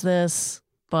knows this,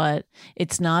 but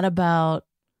it's not about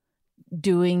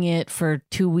doing it for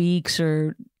 2 weeks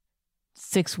or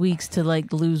 6 weeks to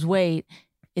like lose weight.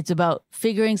 It's about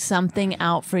figuring something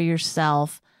out for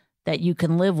yourself that you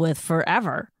can live with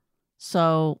forever.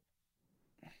 So,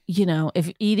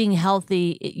 if eating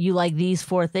healthy, you like these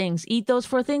 4 things, eat those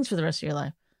 4 things for the rest of your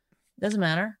life. Doesn't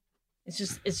matter. It's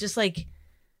just like,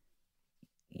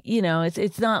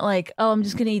 it's not like, oh, I'm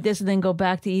just going to eat this and then go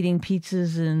back to eating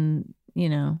pizzas and,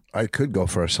 I could go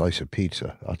for a slice of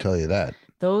pizza. I'll tell you that.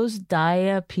 those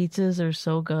Daiya pizzas are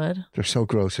so good. They're so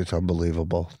gross. It's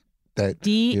unbelievable. That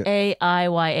Daiya.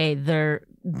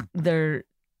 They're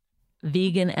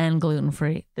vegan and gluten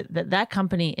free. That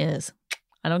company is.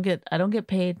 I don't get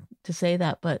paid to say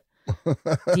that, but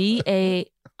Daiya.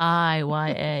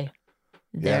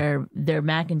 Their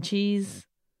mac and cheese,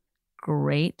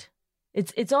 great.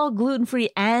 It's all gluten free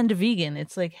and vegan.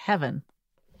 It's like heaven.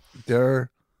 their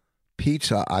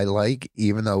pizza I like,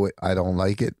 even though I don't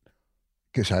like it,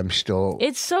 because I'm still.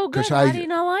 It's so good. 'Cause How do you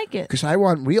not like it? Because I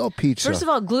want real pizza. First of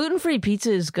all, gluten free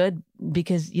pizza is good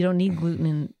because you don't need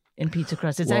gluten in pizza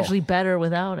crust. It's Well, actually better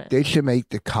without it. They should make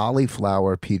the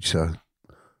cauliflower pizza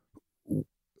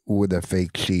with a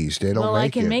fake cheese. They don't Well, make I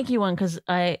can it. make you one because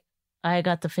I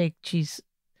got the fake cheese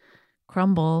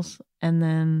crumbles and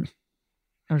then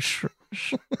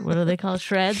what do they call it?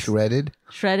 Shreds?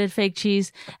 Shredded Fake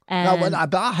cheese. And, No,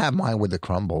 but I'll have mine with the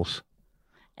crumbles.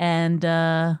 And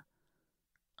the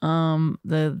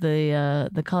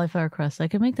cauliflower crust. I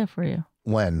could make that for you.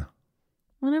 When?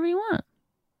 Whenever you want.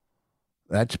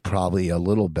 That's probably a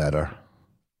little better.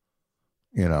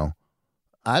 You know,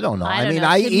 I don't know. I don't mean, know.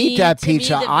 I To eat me- that to me,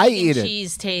 pizza. the I vegan eat it.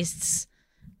 Cheese tastes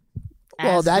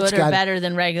Well, as that's good or gotta- better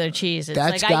than regular cheese. It's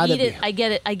that's like I gotta eat it. be- I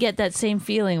get it. I get that same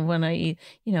feeling when I eat.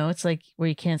 You know, it's like where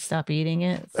you can't stop eating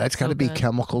it. It's That's got to so be good.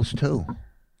 chemicals too.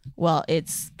 Well,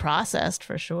 it's processed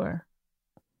for sure.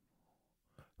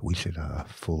 We should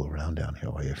fool around down here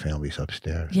while your family's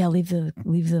upstairs. Yeah, leave the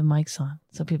mics on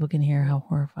so people can hear how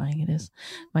horrifying it is.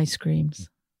 My screams.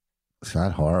 It's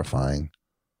not horrifying.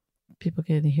 People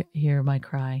can hear my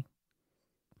cry.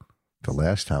 The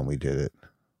last time we did it.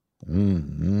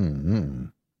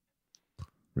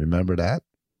 Remember that?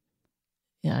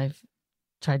 Yeah, I've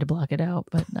tried to block it out,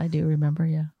 but I do remember.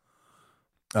 Yeah.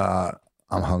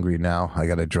 I'm hungry now. I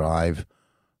got to drive.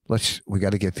 We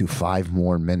got to get through 5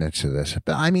 more minutes of this.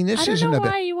 But I mean, this I don't isn't know a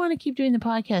bit. why you want to keep doing the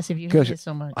podcast if you hate 'Cause it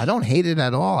so much. I don't hate it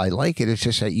at all. I like it. It's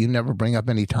just that you never bring up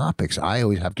any topics. I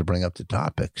always have to bring up the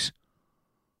topics.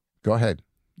 Go ahead.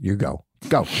 You go.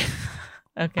 Go.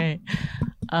 Okay.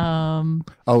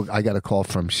 Oh, I got a call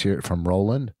from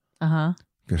Roland Uh-huh.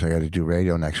 because I got to do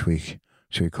radio next week.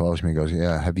 So he calls me and goes,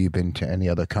 yeah, have you been to any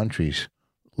other countries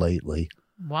lately?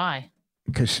 Why?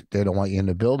 Because they don't want you in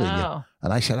the building. Oh.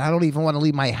 And I said, I don't even want to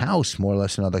leave my house, more or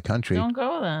less, another country. Don't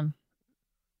go then.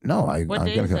 No, What I'm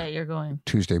day going is to go that you're going?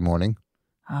 Tuesday morning.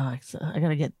 Oh, I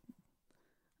gotta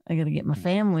get my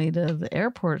family to the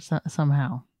airport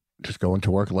somehow. Just going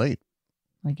to work late.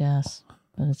 I guess,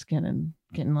 but it's getting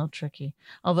a little tricky.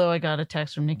 Although I got a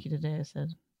text from Nikki today. I said,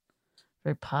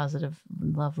 very positive,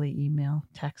 lovely email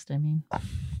text. I mean,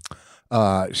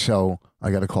 So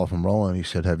I got a call from Roland. He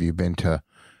said, have you been to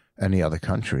any other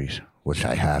countries? Which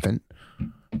I haven't.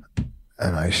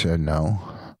 And I said, no.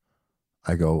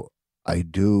 I go, I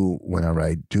do, whenever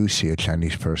I do see a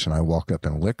Chinese person, I walk up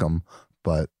and lick them,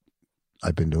 but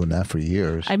I've been doing that for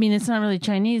years. I mean, it's not really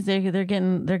Chinese. They're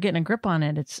getting a grip on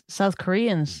it. It's South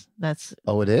Koreans. That's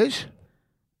Oh, it is?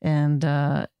 and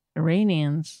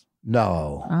Iranians.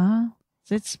 No.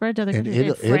 It's spread to other In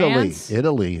countries. France.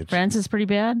 Italy. It's France is pretty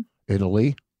bad.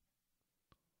 Italy.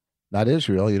 Not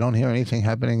Israel. You don't hear anything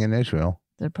happening in Israel.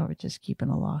 They're probably just keeping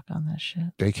a lock on that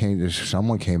shit.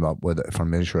 Someone came up with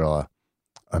from Israel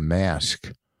a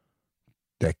mask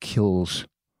that kills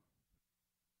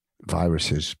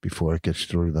viruses before it gets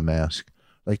through the mask.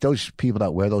 Like those people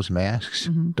that wear those masks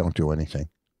Mhm. don't do anything.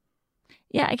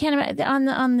 Yeah, I can't imagine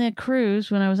on the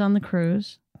cruise. When I was on the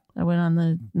cruise, I went on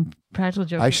the Practical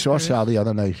Joke. I saw Sal the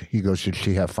other night. He goes, did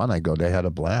she have fun? I go, they had a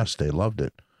blast. They loved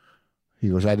it. He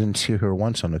goes, I didn't see her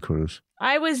once on the cruise.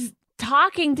 I was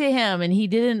talking to him and he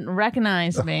didn't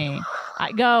recognize me.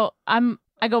 I go,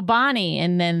 Bonnie,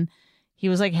 and then he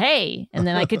was like, hey, and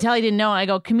then I could tell he didn't know. I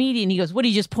go, comedian. He goes, what, are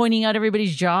you just pointing out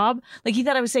everybody's job? Like he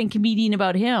thought I was saying comedian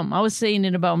about him. I was saying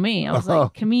it about me. I was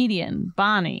like, comedian,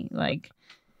 Bonnie. Like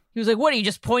he was like, what, are you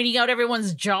just pointing out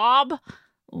everyone's job?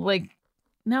 Like,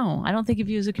 no, I don't think of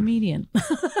you as a comedian.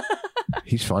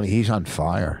 He's funny. He's on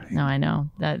fire. No, I know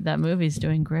that movie's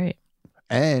doing great.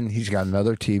 And he's got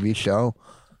another TV show.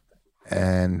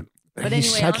 And But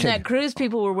he's anyway, on such that cruise,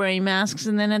 people were wearing masks,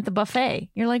 and then at the buffet,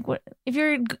 you're like, "What? If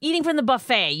you're eating from the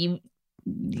buffet,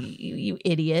 you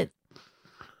idiot!"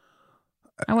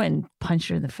 I went and punched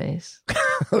her in the face.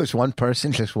 There was one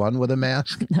person, just one with a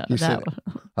mask. No, You said,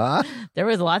 huh? there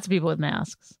was lots of people with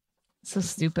masks. So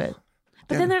stupid.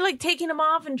 But then they're like taking them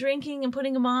off and drinking and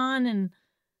putting them on, and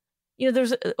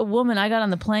there's a woman. I got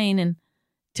on the plane and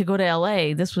to go to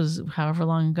L.A. This was however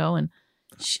long ago, and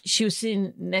she was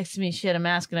sitting next to me. She had a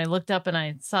mask, and I looked up and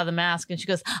I saw the mask, and she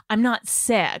goes, "I'm not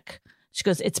sick." She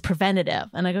goes, "It's preventative."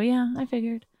 And I go, "Yeah, I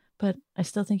figured, but I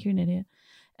still think you're an idiot."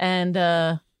 And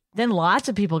then lots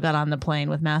of people got on the plane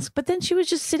with masks, but then she was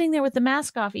just sitting there with the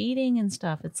mask off, eating and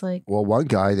stuff. It's like, Well, one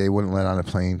guy they wouldn't let on a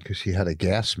plane because he had a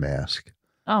gas mask.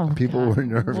 oh, People God, were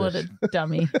nervous. What a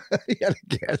dummy! He had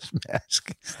a gas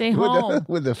mask. Stay home.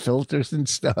 With the filters and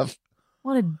stuff.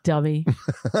 What a dummy!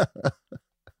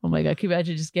 Oh my God! Can you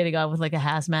imagine just getting on with like a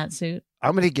hazmat suit?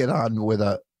 I'm going to get on with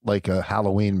a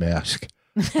Halloween mask.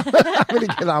 I'm going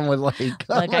to get on with like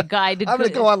a guide. I'm going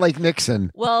to go on like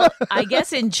Nixon. Well, I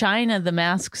guess in China the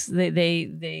masks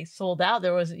they sold out.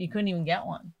 You couldn't even get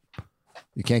one.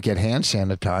 You can't get hand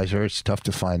sanitizer. It's tough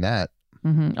to find that.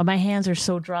 Mm-hmm. Oh, my hands are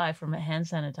so dry from a hand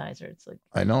sanitizer. It's like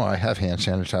I know. I have hand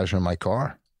sanitizer in my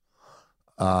car.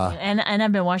 and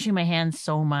I've been washing my hands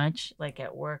so much, like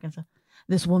at work and stuff.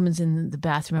 This woman's in the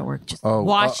bathroom at work just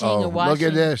washing and washing. Look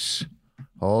at this.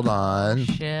 Hold on.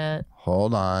 Shit.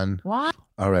 Hold on. What?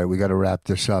 All right, we got to wrap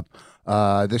this up.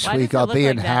 This Why week does it I'll look be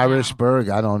in like that now? Harrisburg.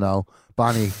 I don't know.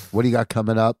 Bonnie, what do you got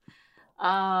coming up?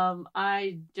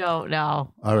 I don't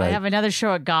know. All right. I have another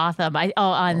show at Gotham.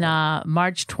 On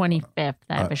March 25th,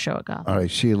 I have a show at Gotham. All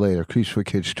right, see you later. Creeps for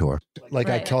Kids tour. Like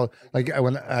Right.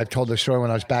 when I told the story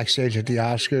when I was backstage at the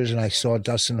Oscars and I saw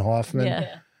Dustin Hoffman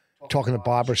Yeah. talking to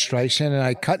Barbara Streisand, and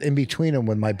I cut in between them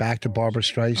with my back to Barbara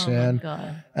Streisand,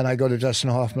 God. and I go to Dustin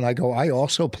Hoffman. I go, I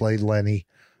also played Lenny.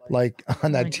 Like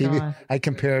on that my TV, God. I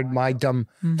compared my dumb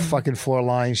fucking 4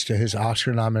 lines to his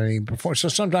Oscar nominating performance. So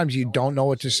sometimes you don't know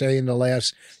what to say in the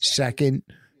last second,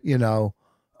 you know,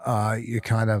 you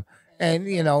kind of, and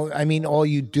you know, I mean, all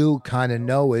you do kind of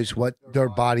know is what their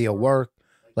body of work,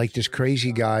 like this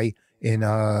crazy guy in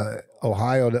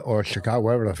Ohio or Chicago,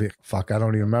 wherever the fuck, I don't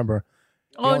even remember.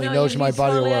 He only knows my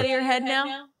body of totally out work. of your head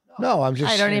now? No, I'm just.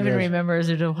 I don't saying even there's- remember. Is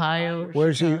it Ohio? or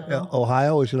Where's he? Chicago?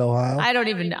 Ohio? Is it Ohio? I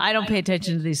don't pay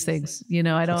attention to these things. You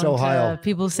know, I don't. Ohio.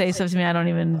 People say stuff to me. I don't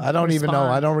even I don't even know.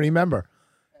 I don't remember.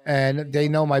 And they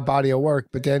know my body of work,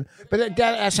 but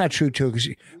that's not true too, because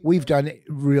we've done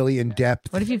really in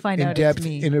depth. What if you find out it's in-depth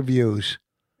me? interviews?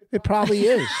 It probably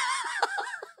is.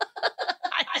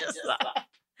 I just thought.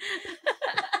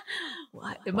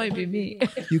 What? It might be me.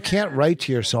 You can't write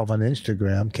to yourself on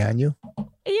Instagram, can you?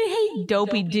 You hate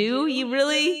Dopey Doo. You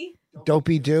really?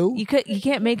 Dopey do? You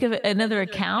can't make another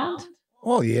account.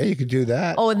 Oh yeah, you could do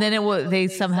that. Oh, and then they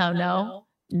somehow know.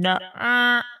 No.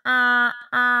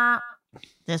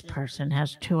 This person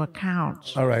has 2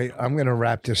 accounts. All right, I'm gonna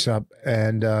wrap this up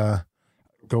and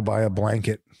go buy a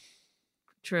blanket.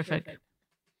 Terrific.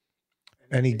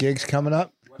 Any gigs coming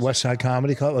up? West Side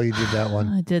Comedy Club? Oh, you did that one.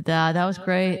 I did that. That was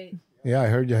great. Yeah, I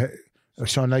heard you. I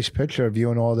saw a nice picture of you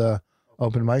and all the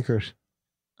open micers.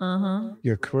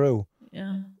 Your crew.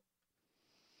 Yeah.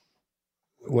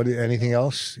 Anything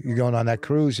else? You going on that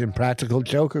cruise, Impractical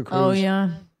Joker cruise? Oh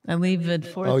yeah. I leave at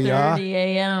 4:30 yeah?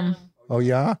 a.m. Oh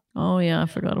yeah? Oh yeah, I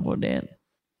forgot about that.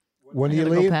 When do you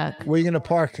gotta go leave? pack. Where are you going to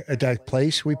park? At that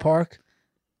place we park?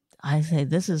 I say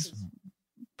this is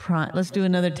prime. Let's do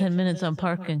another 10 minutes on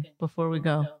parking before we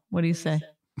go. What do you say?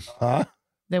 Huh?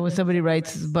 Then when somebody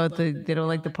writes about they don't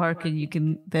like the parking, you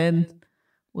can then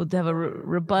we'll have a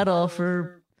rebuttal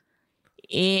for.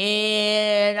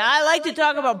 And I like to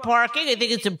talk about parking. I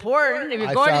think it's important. If you're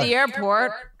I going found- to the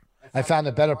airport, I found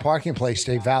a better parking place.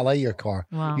 They valet your car.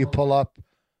 Wow. You pull up.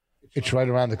 It's right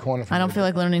around the corner. From I don't feel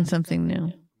like learning something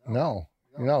new. No.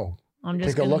 I'm just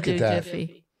Take a going look to at do that.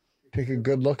 Jiffy. Take a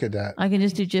good look at that. I can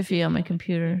just do Jiffy on my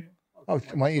computer. Oh,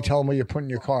 why don't you tell them where you're putting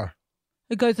your car?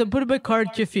 Hey guys, I'm putting my car in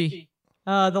Jiffy.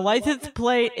 The license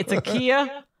plate, it's a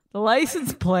Kia. The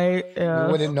license plate You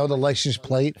is wouldn't know the license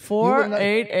plate. You wouldn't know-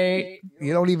 488.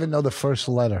 You don't even know the first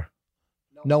letter.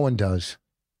 No one does.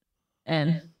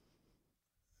 And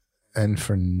And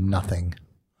for nothing.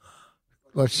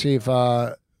 Let's see if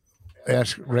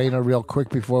ask Raina real quick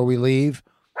before we leave.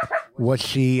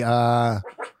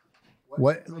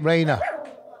 Raina,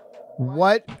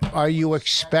 what are you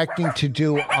expecting to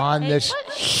do on this?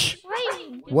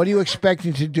 What are you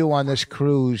expecting to do on this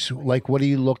cruise? Like, what are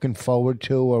you looking forward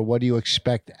to, or what do you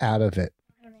expect out of it?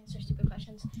 I don't answer stupid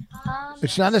questions.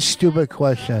 It's not a stupid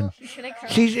question. Should I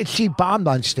curl? She bombed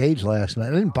on stage last night.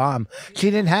 Didn't bomb.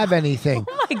 She didn't have anything.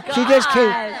 oh my god. She just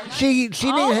came. She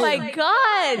didn't. Oh my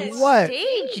god. What?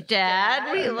 Stage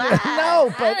dad, relax. No,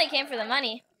 I but only came for the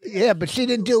money. yeah, but she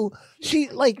didn't do. She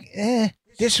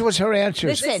This was her answer.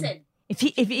 Listen, if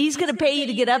he's gonna pay you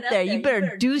to get up there, you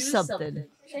better do something.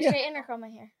 Should I straighten or curl my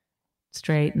hair?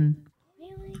 Straighten.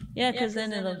 Really? Yeah, because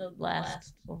then it'll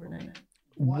last overnight.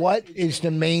 What is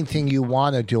the main thing you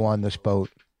want to do on this boat?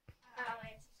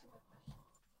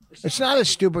 It's not a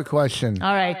stupid question.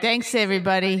 All right, thanks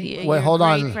everybody. Wait, You're hold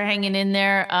great on. for hanging in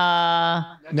there.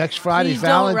 Next Friday, Please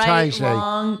don't Valentine's write Day.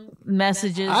 long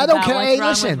messages I don't about care. what's Hey, wrong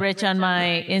listen. with Rich on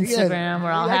my Instagram,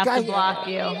 or I'll Yeah, have guy- to block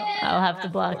you. I'll have to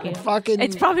block you. Fucking-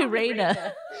 It's probably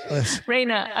Raina. Listen,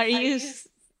 Raina,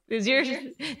 do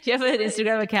you have an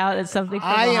Instagram account that's something from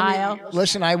I Ohio? am.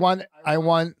 Listen, I'm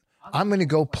going to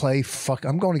go play.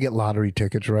 I'm going to get lottery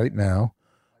tickets right now.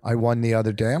 I won the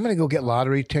other day. I'm going to go get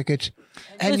lottery tickets.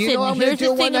 And Listen, you know what I'm going here's to do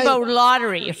the thing one about night?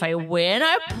 lottery. If I win,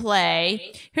 I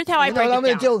play. Here's how I You know break what I'm it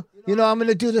going down. to do? You know what I'm going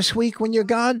to do this week when you're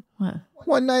gone? What?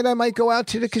 One night I might go out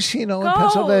to the casino in Go.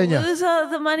 Pennsylvania. Lose all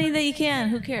the money that you can.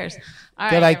 Who cares? All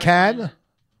That right, I can? everyone.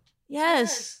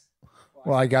 Yes.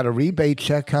 Well, I got a rebate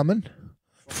check coming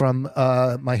from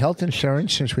my health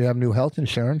insurance since we have new health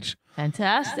insurance.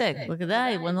 Fantastic. Look at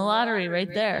that. You won the lottery right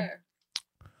there.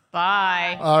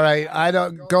 Bye. All right. I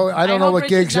don't know hope what Rich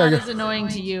gigs is not are. as annoying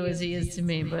to you as he is to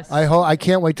me. But I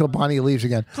can't wait till Bonnie leaves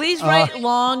again. please write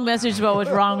long messages about what's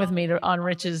wrong with me on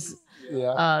Rich's,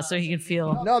 so he can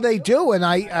feel. No, they do, and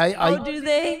I Do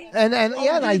they? and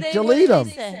I delete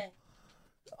them.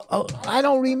 Oh, I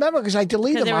don't remember because I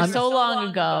delete Because them. they were so long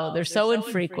ago. They're so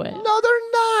infrequent. No,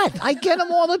 they're not. I get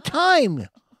them all the time.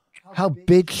 How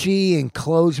bitchy and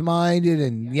closed-minded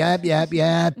and yap,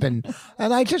 and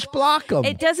I just block them.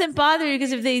 It doesn't bother you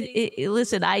because if they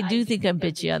listen, I do think I'm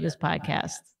bitchy on this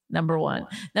podcast. Number one.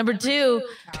 Number two,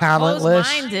 Talentless.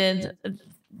 closed-minded.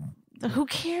 Who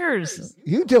cares?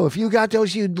 You do. If you got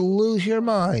those, you'd lose your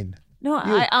mind. No,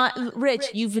 Rich,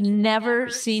 you've never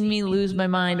seen me lose my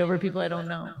mind over people I don't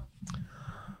know.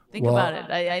 Think Well, about it.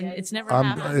 It's never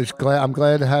happened. I'm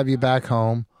glad to have you back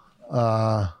home.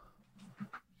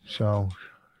 So,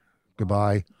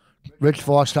 goodbye.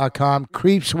 RichVoss.com,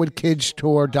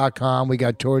 CreepsWithKidsTour.com. We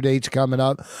got tour dates coming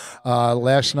up.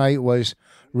 Last night was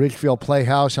Ridgefield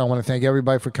Playhouse. I want to thank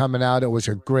everybody for coming out. It was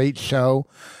a great show.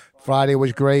 Friday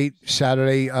was great.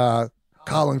 Saturday,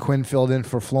 Colin Quinn filled in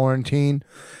for Florentine.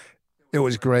 It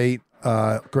was great.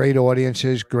 Great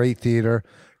audiences, great theater.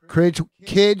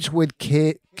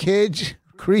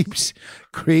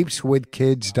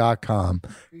 CreepsWithKids.com.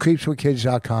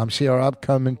 CreepsWithKids.com. See our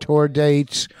upcoming tour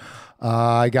dates.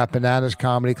 I got Bananas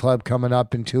Comedy Club coming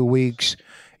up in 2 weeks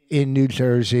in New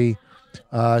Jersey.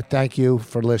 Thank you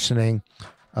for listening.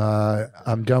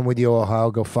 I'm done with you,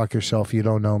 Ohio. Go fuck yourself. You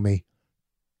don't know me.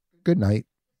 Good night.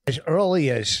 As early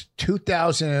as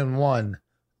 2001,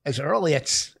 as early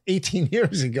as 18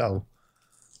 years ago.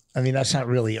 I mean, that's not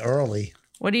really early.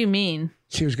 What do you mean?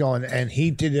 She was going, and he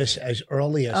did this as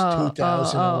early as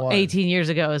 2001. 18 years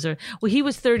ago. Well, he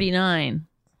was 39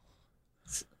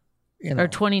 You know, or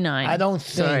 29. I don't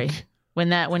Sorry. think.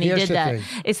 When he Here's did the that. thing.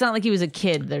 It's not like he was a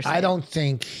kid. I don't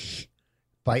think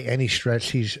by any stretch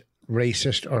he's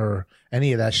racist or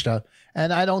any of that stuff.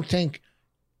 And I don't think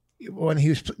when he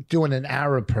was doing an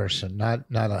Arab person, not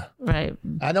a. Right.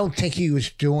 I don't think he was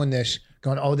doing this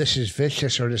going, oh, this is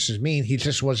vicious or this is mean. He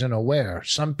just wasn't aware.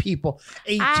 Some people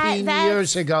 18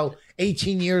 years ago.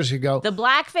 The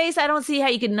blackface, I don't see how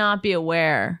you could not be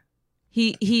aware.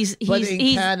 He's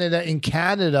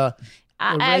Canada,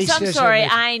 I'm sorry.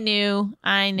 I knew.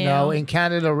 No, in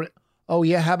Canada. Oh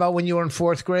yeah, how about when you were in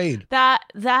 4th grade? That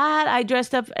I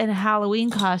dressed up in a Halloween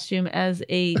costume as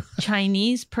a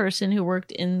Chinese person who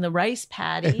worked in the rice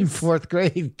paddies. In 4th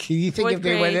grade. Can you think if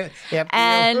they went in after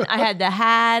and you? I had the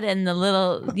hat and the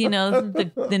little,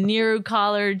 the Nehru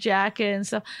collar jacket and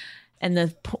stuff. And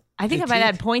I think I might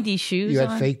have had pointy shoes. You had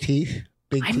on. fake teeth?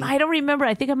 Big teeth? I don't remember.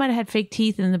 I think I might have had fake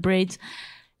teeth in the braids.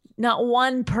 Not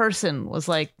one person was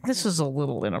like, this is a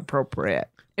little inappropriate.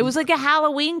 It was like a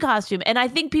Halloween costume. And I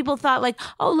think people thought like,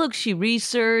 oh, look, she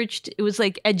researched. It was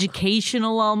like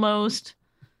educational almost.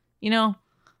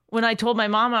 When I told my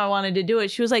mom I wanted to do it,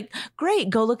 she was like, great,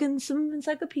 go look in some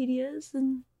encyclopedias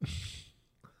and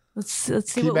let's see what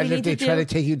we need to do. Can you imagine if they try to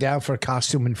take you down for a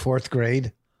costume in 4th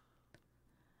grade?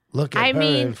 Look at her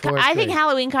in 4th grade. I think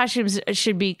Halloween costumes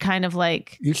should be kind of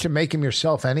like... You should make them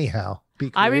yourself anyhow.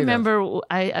 Be I creative. remember,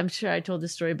 I'm sure I told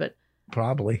this story, but...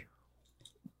 Probably.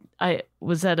 I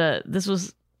was at this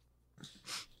was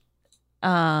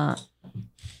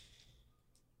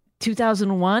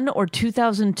 2001 or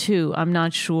 2002. I'm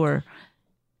not sure.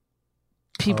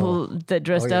 People that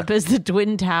dressed up as the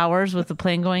Twin Towers with the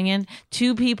plane going in.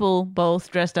 2 people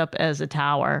both dressed up as a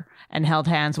tower and held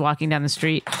hands walking down the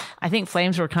street. I think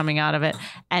flames were coming out of it.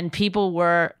 And people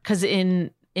were, because in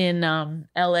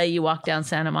LA, you walk down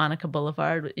Santa Monica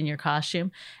Boulevard in your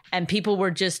costume and people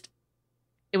were just,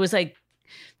 it was like,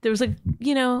 there was like,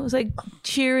 it was like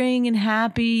cheering and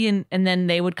happy. And then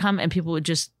they would come and people would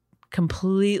just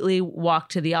completely walk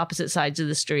to the opposite sides of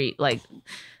the street.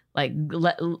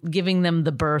 Giving them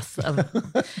the birth of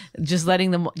just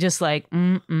letting them just like,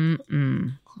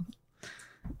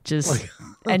 just,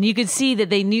 and you could see that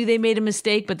they knew they made a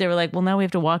mistake, but they were like, well, now we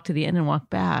have to walk to the end and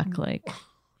walk back. Like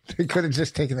they could have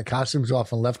just taken the costumes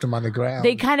off and left them on the ground.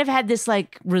 They kind of had this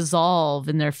like resolve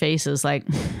in their faces. Like,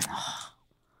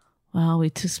 well,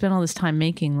 we spent all this time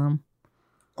making them.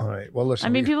 All right. Well, listen. I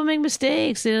mean, people make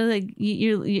mistakes. Like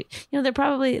they're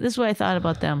probably. This is what I thought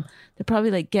about them. They're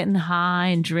probably like getting high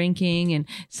and drinking, and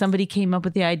somebody came up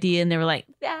with the idea, and they were like,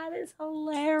 "That is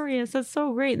hilarious. That's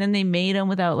so great." And then they made them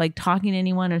without like talking to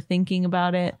anyone or thinking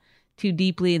about it too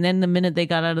deeply. And then the minute they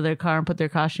got out of their car and put their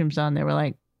costumes on, they were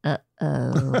like, "Uh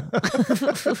oh."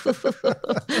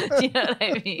 You know what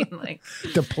I mean? Like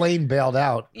the plane bailed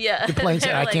out. Yeah. The plane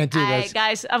said, "I can't do this,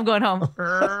 guys. I'm going home."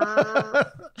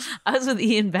 I was with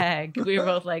Ian Bagg. We were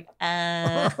both like,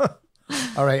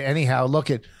 All right. Anyhow, look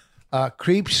at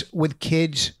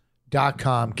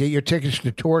creepswithkids.com. Get your tickets.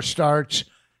 The tour starts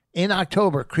in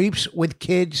October.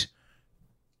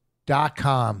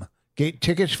 Creepswithkids.com. Get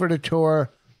tickets for the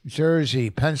tour. Jersey,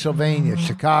 Pennsylvania,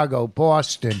 Chicago,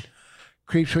 Boston.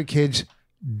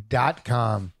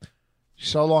 Creepswithkids.com.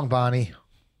 So long, Bonnie.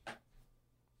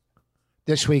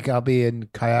 This week I'll be in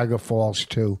Cuyahoga Falls,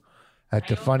 too, at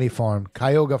the Funny Farm.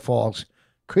 Cuyahoga Falls.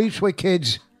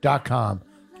 Creepswithkids.com.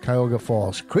 Cuyahoga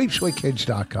Falls.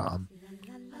 Creepswithkids.com.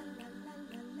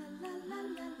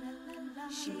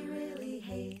 She really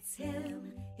hates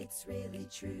him, it's really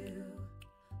true.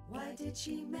 Why did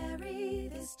she marry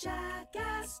this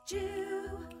jackass Jew?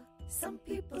 Some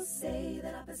people say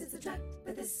that opposites attract,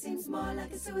 but this seems more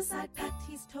like a suicide pact.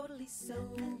 He's totally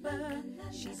sober,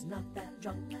 she's not that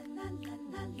drunk.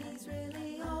 He's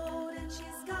really old and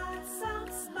she's got some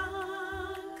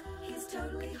spunk. He's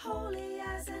totally holy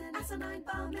as an asinine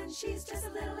bomb, and she's just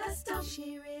a little less dumb.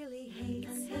 She really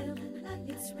hates him,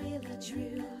 it's really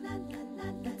true.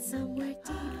 But somewhere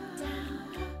deep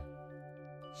down,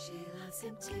 she loves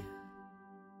him too.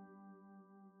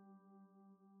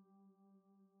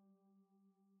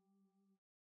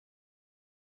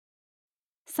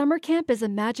 Summer camp is a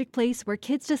magic place where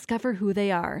kids discover who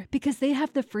they are because they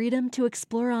have the freedom to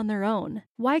explore on their own.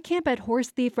 Y Camp at Horse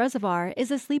Thief Reservoir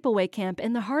is a sleepaway camp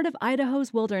in the heart of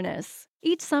Idaho's wilderness.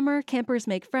 Each summer, campers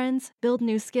make friends, build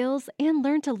new skills, and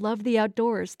learn to love the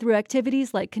outdoors through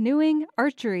activities like canoeing,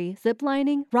 archery,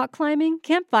 ziplining, rock climbing,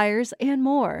 campfires, and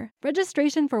more.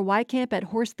 Registration for Y Camp at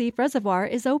Horse Thief Reservoir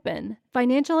is open.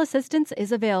 Financial assistance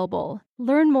is available.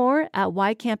 Learn more at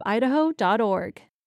ycampidaho.org.